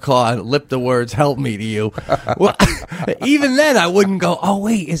back of a car and lipped the words, help me to you? Well, even then I wouldn't go, oh,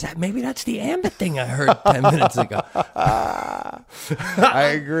 wait, maybe that's the Amber thing I heard 10 minutes ago. I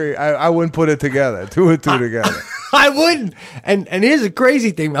agree. I wouldn't put it together. Two and two together. I wouldn't. And here's a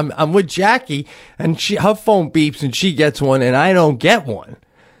crazy thing. I'm with Jackie and her phone beeps and she gets one and I don't get one.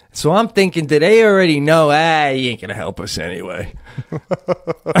 So I'm thinking, did they already know, he ain't going to help us anyway?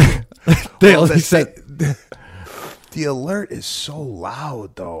 The alert is so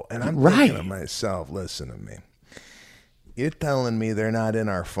loud, though. And I'm thinking to myself, listen to me. You're telling me they're not in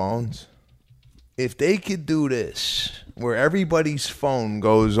our phones? If they could do this, where everybody's phone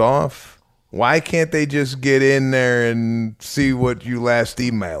goes off, why can't they just get in there and see what you last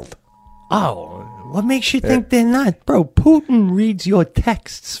emailed? Oh, what makes you think they're not? Bro, Putin reads your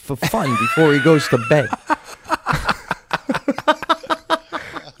texts for fun before he goes to bed.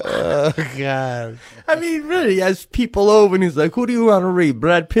 Oh, God. I mean, really, he has people over and he's like, who do you want to read?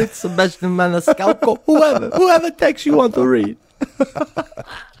 Brad Pitt, Sebastian Maniscalco, whoever text you want to read.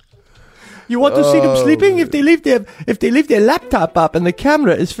 You want to see them sleeping? If they leave their laptop up and the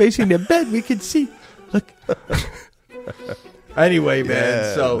camera is facing their bed, we can see. Look. Anyway,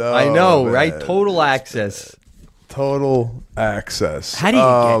 man, I know, man. Right? Total access. Total access. How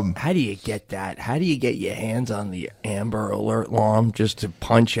do you get that? How do you get your hands on the Amber Alert alarm just to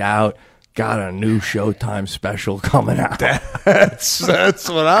punch out? Got a new Showtime special coming out. That's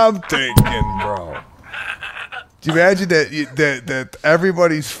what I'm thinking, bro. Do you imagine that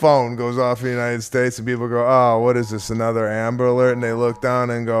everybody's phone goes off in the United States and people go, oh, what is this, another Amber Alert? And they look down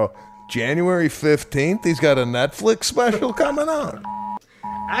and go, January 15th, he's got a Netflix special coming out.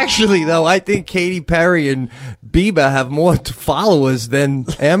 Actually, though, I think Katy Perry and Bieber have more followers than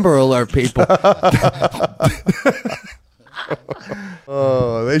Amber Alert people.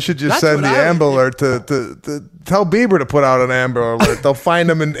 Oh, they should just send the Amber Alert to tell Bieber to put out an Amber Alert. They'll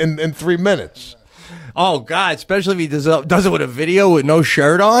find him in 3 minutes. Oh, God, especially if he does it with a video with no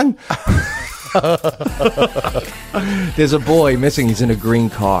shirt on. There's a boy missing. He's in a green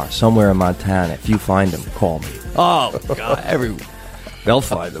car somewhere in Montana. If you find him, call me. Oh, God, they'll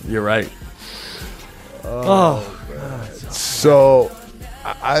find him. You're right. Oh, God. So,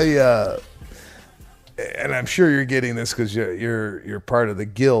 and I'm sure you're getting this because you're part of the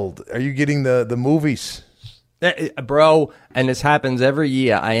guild. Are you getting the movies? Bro, and this happens every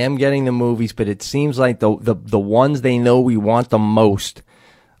year. I am getting the movies, but it seems like the ones they know we want the most,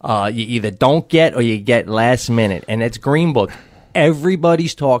 you either don't get or you get last minute. And it's Green Book.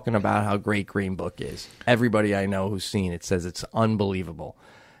 Everybody's talking about how great Green Book is. Everybody I know who's seen it says it's unbelievable.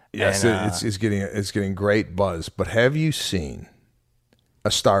 Yes, and, it's getting great buzz. But have you seen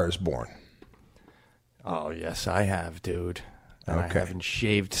A Star Is Born? Oh, yes, I have, dude. And I haven't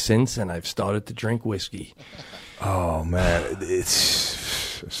shaved since, and I've started to drink whiskey. Oh, man.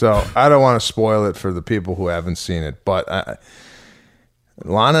 So I don't want to spoil it for the people who haven't seen it, but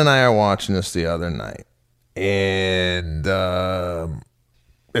Lana and I are watching this the other night, and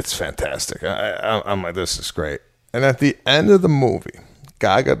it's fantastic. I'm like, this is great. And at the end of the movie,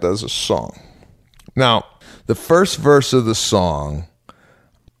 Gaga does a song. Now, the first verse of the song,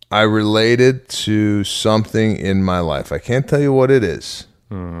 I related to something in my life. I can't tell you what it is.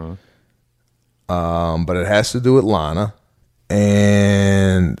 Mm-hmm. But it has to do with Lana.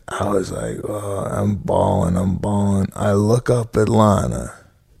 And I was like, oh, I'm balling. I look up at Lana.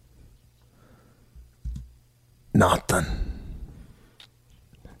 Nothing.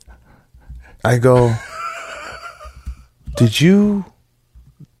 I go, did you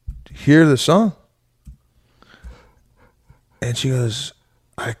hear the song? And she goes,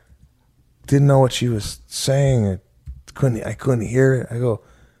 I didn't know what she was saying. I couldn't hear it. I go,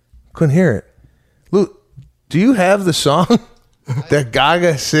 couldn't hear it. Luke, do you have the song that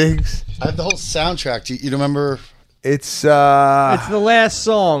Gaga sings? I have the whole soundtrack. Do you remember? It's It's the last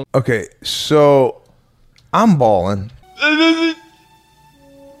song. Okay, so I'm balling. I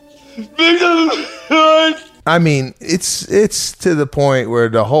mean, it's to the point where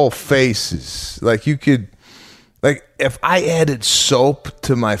the whole face is like you could. Like, if I added soap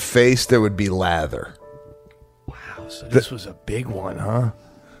to my face, there would be lather. Wow, so this was a big one, huh?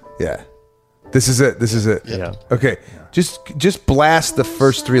 Yeah. This is it. Yeah. Okay, yeah. Just blast the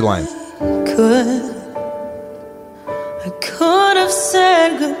first 3 lines. I could have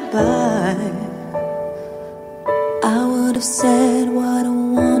said goodbye. I would have said what I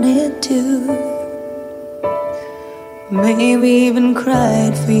wanted to. Maybe even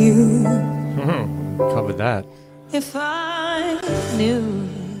cried for you. Covered that. If I knew.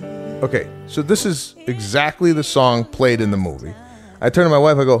 Okay, so this is exactly the song played in the movie. I turn to my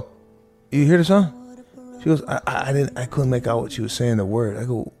wife, I go, you hear the song? She goes, I couldn't make out what she was saying, the word. I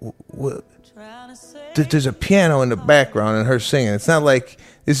go, what? There's a piano in the background and her singing. It's not like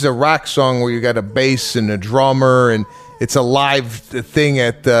this is a rock song where you got a bass and a drummer and it's a live thing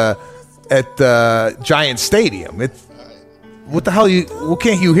at Giant Stadium. What the hell what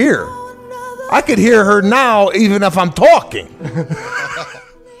can't you hear? I could hear her now even if I'm talking.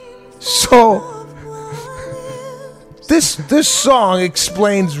 So this song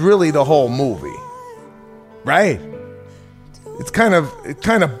explains really the whole movie. Right? It kind of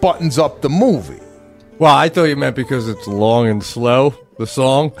buttons up the movie. Well, I thought you meant because it's long and slow, the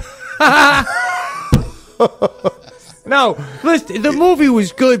song. No, listen, the movie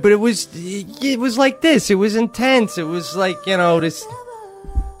was good, but it was like this. It was intense. It was like, this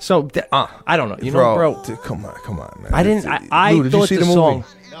So I don't know. You know, bro. Come on, man. I didn't. I Lou, did you thought see the the song. movie?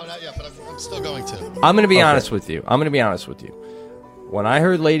 No, not yet, but I'm still going to. I'm going to be honest with you. When I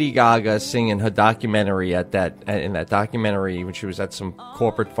heard Lady Gaga singing her documentary in that documentary when she was at some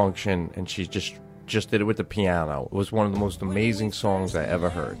corporate function and she just did it with the piano, it was one of the most amazing songs I ever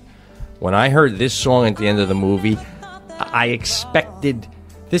heard. When I heard this song at the end of the movie, I expected.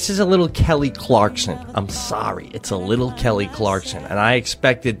 This is a little Kelly Clarkson. I'm sorry. It's a little Kelly Clarkson. And I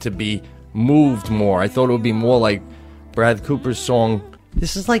expected to be moved more. I thought it would be more like Brad Cooper's song.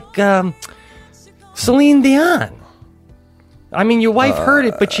 This is like Celine Dion. I mean, your wife heard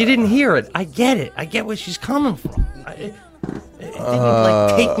it, but she didn't hear it. I get it. I get where she's coming from. It didn't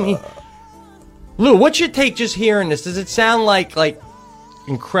like take me. Lou, what's your take just hearing this? Does it sound like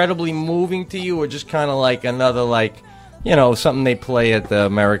incredibly moving to you, or just kind of like another something they play at the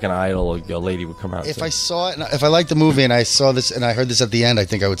American Idol, or your lady would come out? If I saw it, if I liked the movie and I saw this and I heard this at the end, I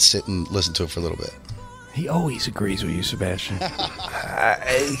think I would sit and listen to it for a little bit. He always agrees with you, Sebastian.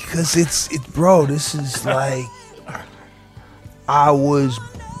 Because bro, this is like, I was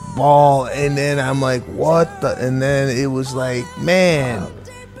ball, and then I'm like, what the, and then it was like, man.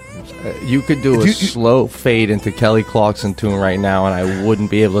 You could do a slow fade into Kelly Clarkson tune right now, and I wouldn't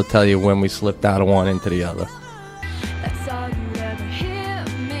be able to tell you when we slipped out of one into the other. That's all you ever hear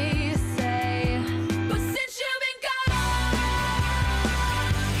me say. But since you've been gone,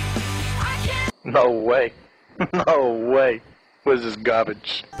 I can't. No way. No way. What is this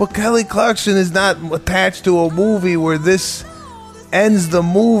garbage? But Kelly Clarkson is not attached to a movie where this ends the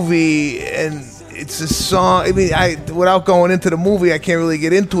movie and it's a song. I mean, without going into the movie, I can't really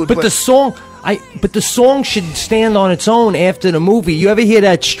get into it. But the song should stand on its own after the movie. You ever hear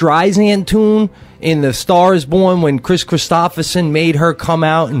that Streisand tune in The Star Is Born when Chris Christopherson made her come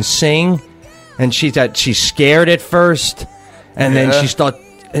out and sing, and she's scared at first, and then she start.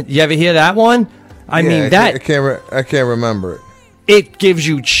 You ever hear that one? I can't remember it. It gives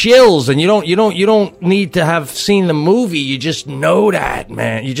you chills, and you don't need to have seen the movie. You just know that,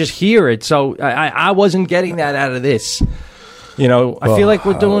 man. You just hear it. So I wasn't getting that out of this. I feel like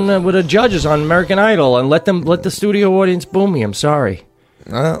we're doing with the judges on American Idol, and let the studio audience boo me. I'm sorry.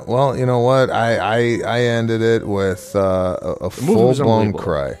 Well, you know what? I ended it with a full blown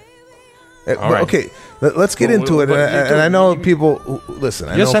cry. Right. Okay, let's get into it. And I know people. Listen,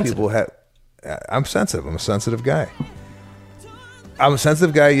 I know people have. I'm sensitive. I'm a sensitive guy. I'm a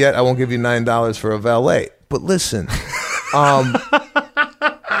sensitive guy, yet I won't give you $9 for a valet. But listen, you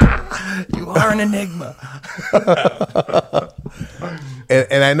are an enigma.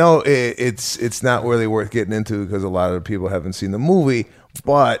 and I know it's not really worth getting into because a lot of people haven't seen the movie.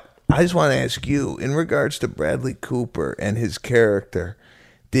 But I just want to ask you, in regards to Bradley Cooper and his character,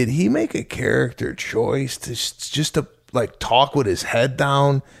 did he make a character choice to just to like talk with his head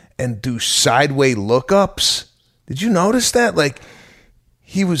down and do sideways lookups? Did you notice that? Like,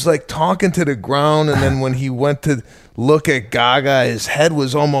 he was like talking to the ground, and then when he went to look at Gaga, his head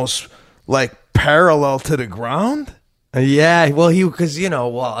was almost like parallel to the ground. Yeah, well, because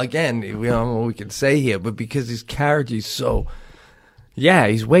again, we don't know what we can say here, but because his character is so,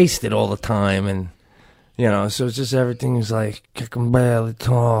 he's wasted all the time, and so it's just everything is like, I can barely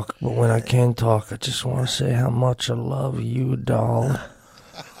talk, but when I can talk, I just want to say how much I love you, doll.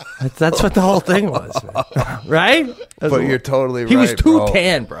 That's what the whole thing was, man. Right? But you're totally right. He was too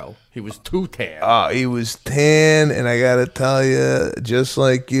tan, bro. He was too tan. Oh, he was tan, and I gotta tell you, just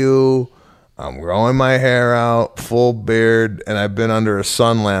like you, I'm growing my hair out, full beard, and I've been under a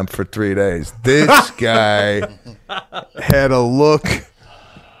sun lamp for 3 days. This guy had a look,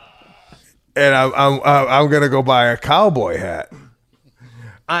 and I'm gonna go buy a cowboy hat.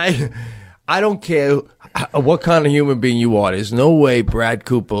 I don't care what kind of human being you are. There's no way Brad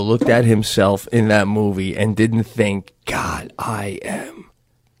Cooper looked at himself in that movie and didn't think, God, I am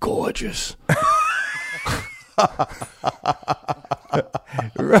gorgeous. He's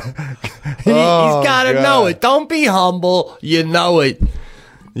got to know it. Don't be humble. You know it.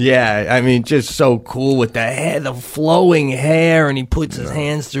 Yeah, I mean, just so cool with the hair, the flowing hair, and he puts his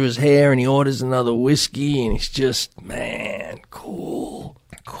hands through his hair, and he orders another whiskey, and he's just, man, cool.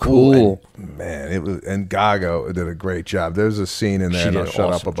 Cool. Man, it was, and Gaga did a great job. There's a scene in there, and I'll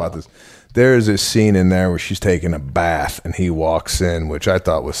shut up about this. There's a scene in there where she's taking a bath, and he walks in, which I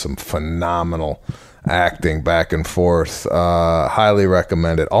thought was some phenomenal acting back and forth. Highly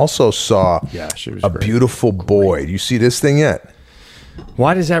recommend it. Also saw A Beautiful Boy. Do you see this thing yet?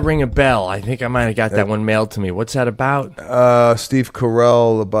 Why does that ring a bell? I think I might have got that one mailed to me. What's that about? Steve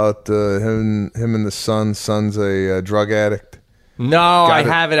Carell, about him and the son. Son's a drug addict. No, I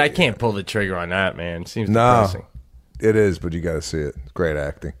haven't. I can't pull the trigger on that, man. Seems depressing. It is, but you got to see it. It's great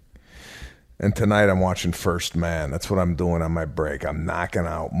acting. And tonight I'm watching First Man. That's what I'm doing on my break. I'm knocking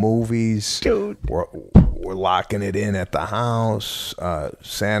out movies. Dude. We're locking it in at the house.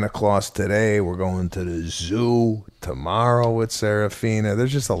 Santa Claus today. We're going to the zoo tomorrow with Serafina.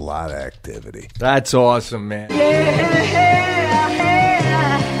 There's just a lot of activity. That's awesome, man.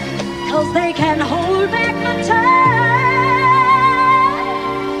 Cause they can hold back the time,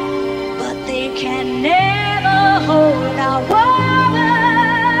 but they can never hold our woman.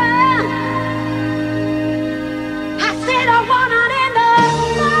 I said I wanna end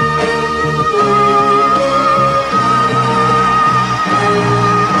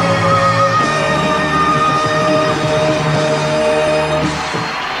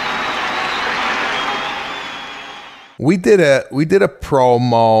We did a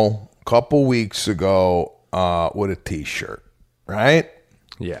promo a couple weeks ago with a T-shirt, right?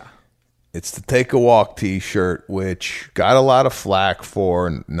 Yeah. It's the Take a Walk T-shirt, which got a lot of flack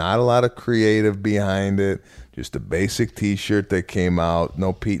for, not a lot of creative behind it. Just a basic T-shirt that came out,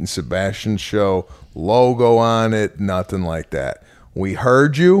 no Pete and Sebastian show logo on it, nothing like that. We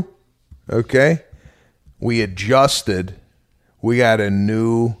heard you, okay? We adjusted. We got a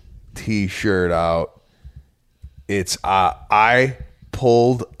new T-shirt out. It's I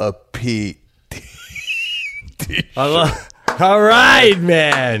pulled a Pete. All right,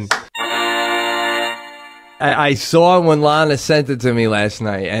 man. I saw it when Lana sent it to me last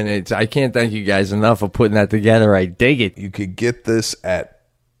night, and I can't thank you guys enough for putting that together. I dig it. You could get this at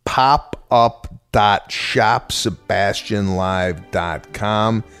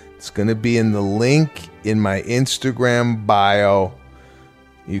popup.shopsebastianlive.com. It's going to be in the link in my Instagram bio.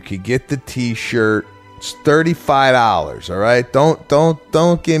 You could get the T-shirt. It's $35, all right? Don't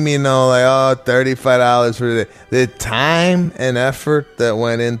give me $35 for the time and effort that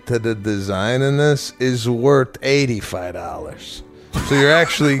went into the design in this is worth $85. So you're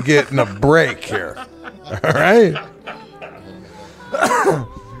actually getting a break here. All right?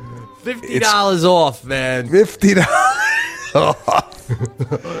 $50 off, man. $50 off.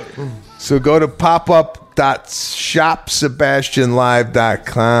 So go to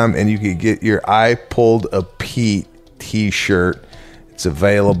popup.shopsebastianlive.com and you can get your I Pulled a Pete T-shirt. It's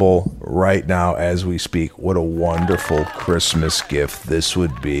available right now as we speak. What a wonderful Christmas gift this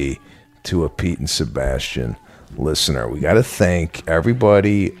would be to a Pete and Sebastian listener. We got to thank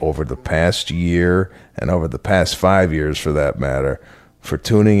everybody over the past year and over the past 5 years, for that matter, for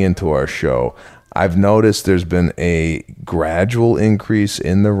tuning into our show. I've noticed there's been a gradual increase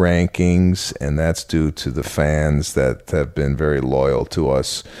in the rankings, and that's due to the fans that have been very loyal to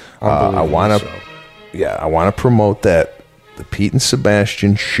us. I want to promote that the Pete and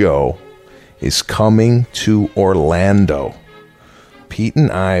Sebastian show is coming to Orlando. Pete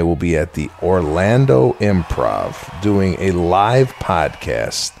and I will be at the Orlando Improv doing a live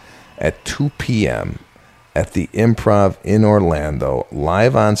podcast at 2 p.m. at the Improv in Orlando,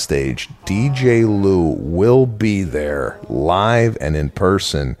 live on stage. DJ Lou will be there, live and in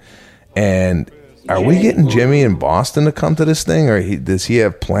person. And are we getting Jimmy in Boston to come to this thing, or does he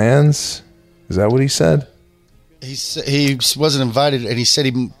have plans? Is that what he said? He wasn't invited, and he said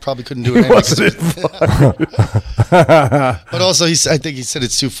he probably couldn't do it. He wasn't invited. But also, I think he said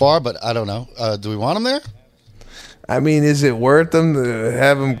it's too far, but I don't know. Do we want him there? I mean, is it worth them to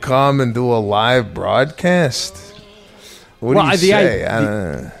have him come and do a live broadcast? What do you say?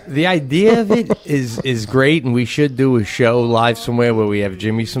 The idea of it is great, and we should do a show live somewhere where we have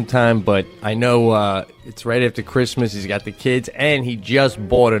Jimmy sometime, but I know it's right after Christmas. He's got the kids, and he just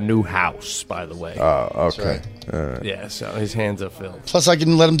bought a new house, by the way. Oh, okay. Right. Yeah, so his hands are filled. Plus, I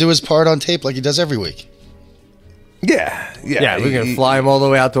can let him do his part on tape like he does every week. Yeah. We're going to fly him all the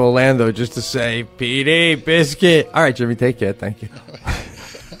way out to Orlando just to say, PD, biscuit. All right, Jimmy, take care. Thank you.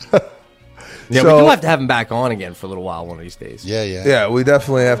 Yeah, we do have to have him back on again for a little while one of these days. Yeah, we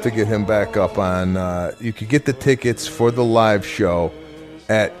definitely have to get him back up on. You could get the tickets for the live show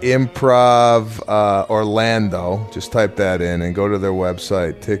at Improv Orlando. Just type that in and go to their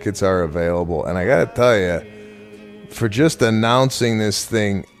website. Tickets are available. And I got to tell you, for just announcing this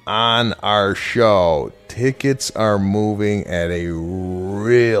thing on our show, tickets are moving at a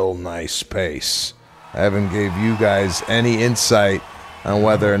real nice pace. I haven't gave you guys any insight on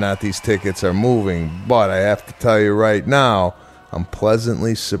whether or not these tickets are moving, but I have to tell you right now, I'm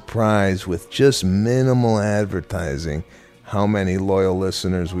pleasantly surprised with just minimal advertising how many loyal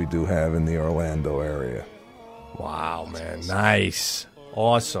listeners we do have in the Orlando area. Wow, man. Nice.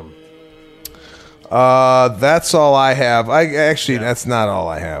 Awesome. That's all I have. That's not all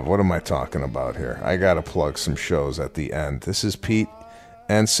I have. What am I talking about here? I got to plug some shows at the end. This is Pete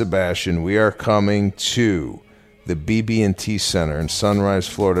and Sebastian. We are coming to the BB&T Center in Sunrise,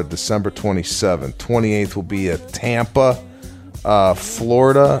 Florida, December 27th. 28th will be at Tampa,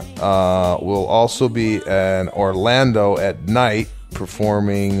 Florida. We'll also be in Orlando at night,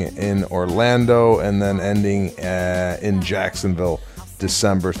 performing in Orlando, and then ending in Jacksonville,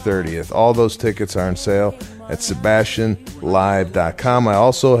 December 30th. All those tickets are on sale at SebastianLive.com. I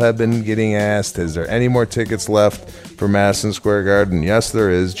also have been getting asked, is there any more tickets left for Madison Square Garden? Yes, there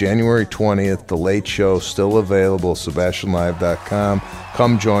is. January 20th, The Late Show, still available, SebastianLive.com.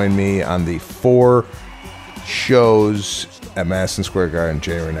 Come join me on the 4 shows at Madison Square Garden,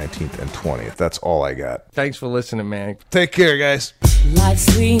 January 19th and 20th. That's all I got. Thanks for listening, man. Take care, guys. Like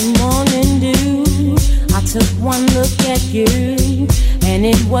sweet morning dew, I took one look at you, and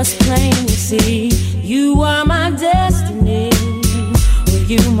it was plain to see you are my destiny. With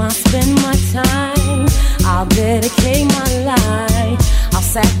you I spend my time, I'll dedicate my life, I'll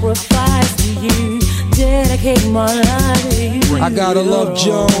sacrifice to you, dedicate my life to you. I gotta love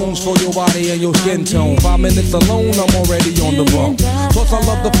Jones for your body and your skin tone. 5 minutes alone, I'm already on the road. Plus I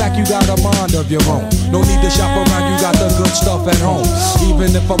love the fact you got a mind of your own. No need to shop around, you got the good stuff at home.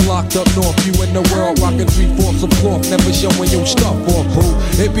 Even if I'm locked up north, you in the world rocking 3/4 of cloth, never showing your stuff off, boo.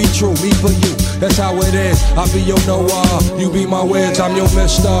 It be true, me for you, that's how it is. I be your Noah, you be my Wiz, I'm your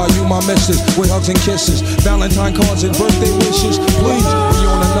Mister, you my Missus, with hugs and kisses, Valentine cards and birthday wishes. Please, we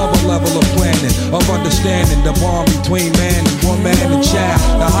on another level of planning, of understanding the bond between man and woman and child,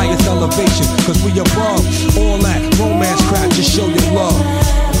 the highest elevation, cause we above all that romance crap, just show your love.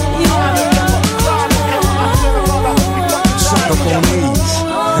 Suck up on these.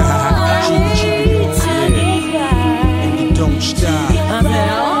 And you don't stop.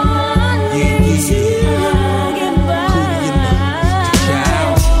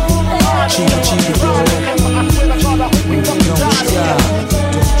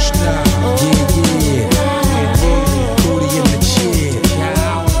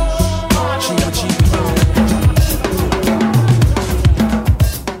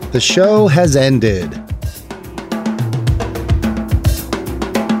 The show has ended.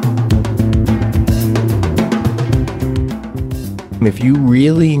 If you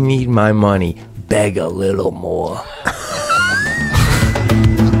really need my money, beg a little more.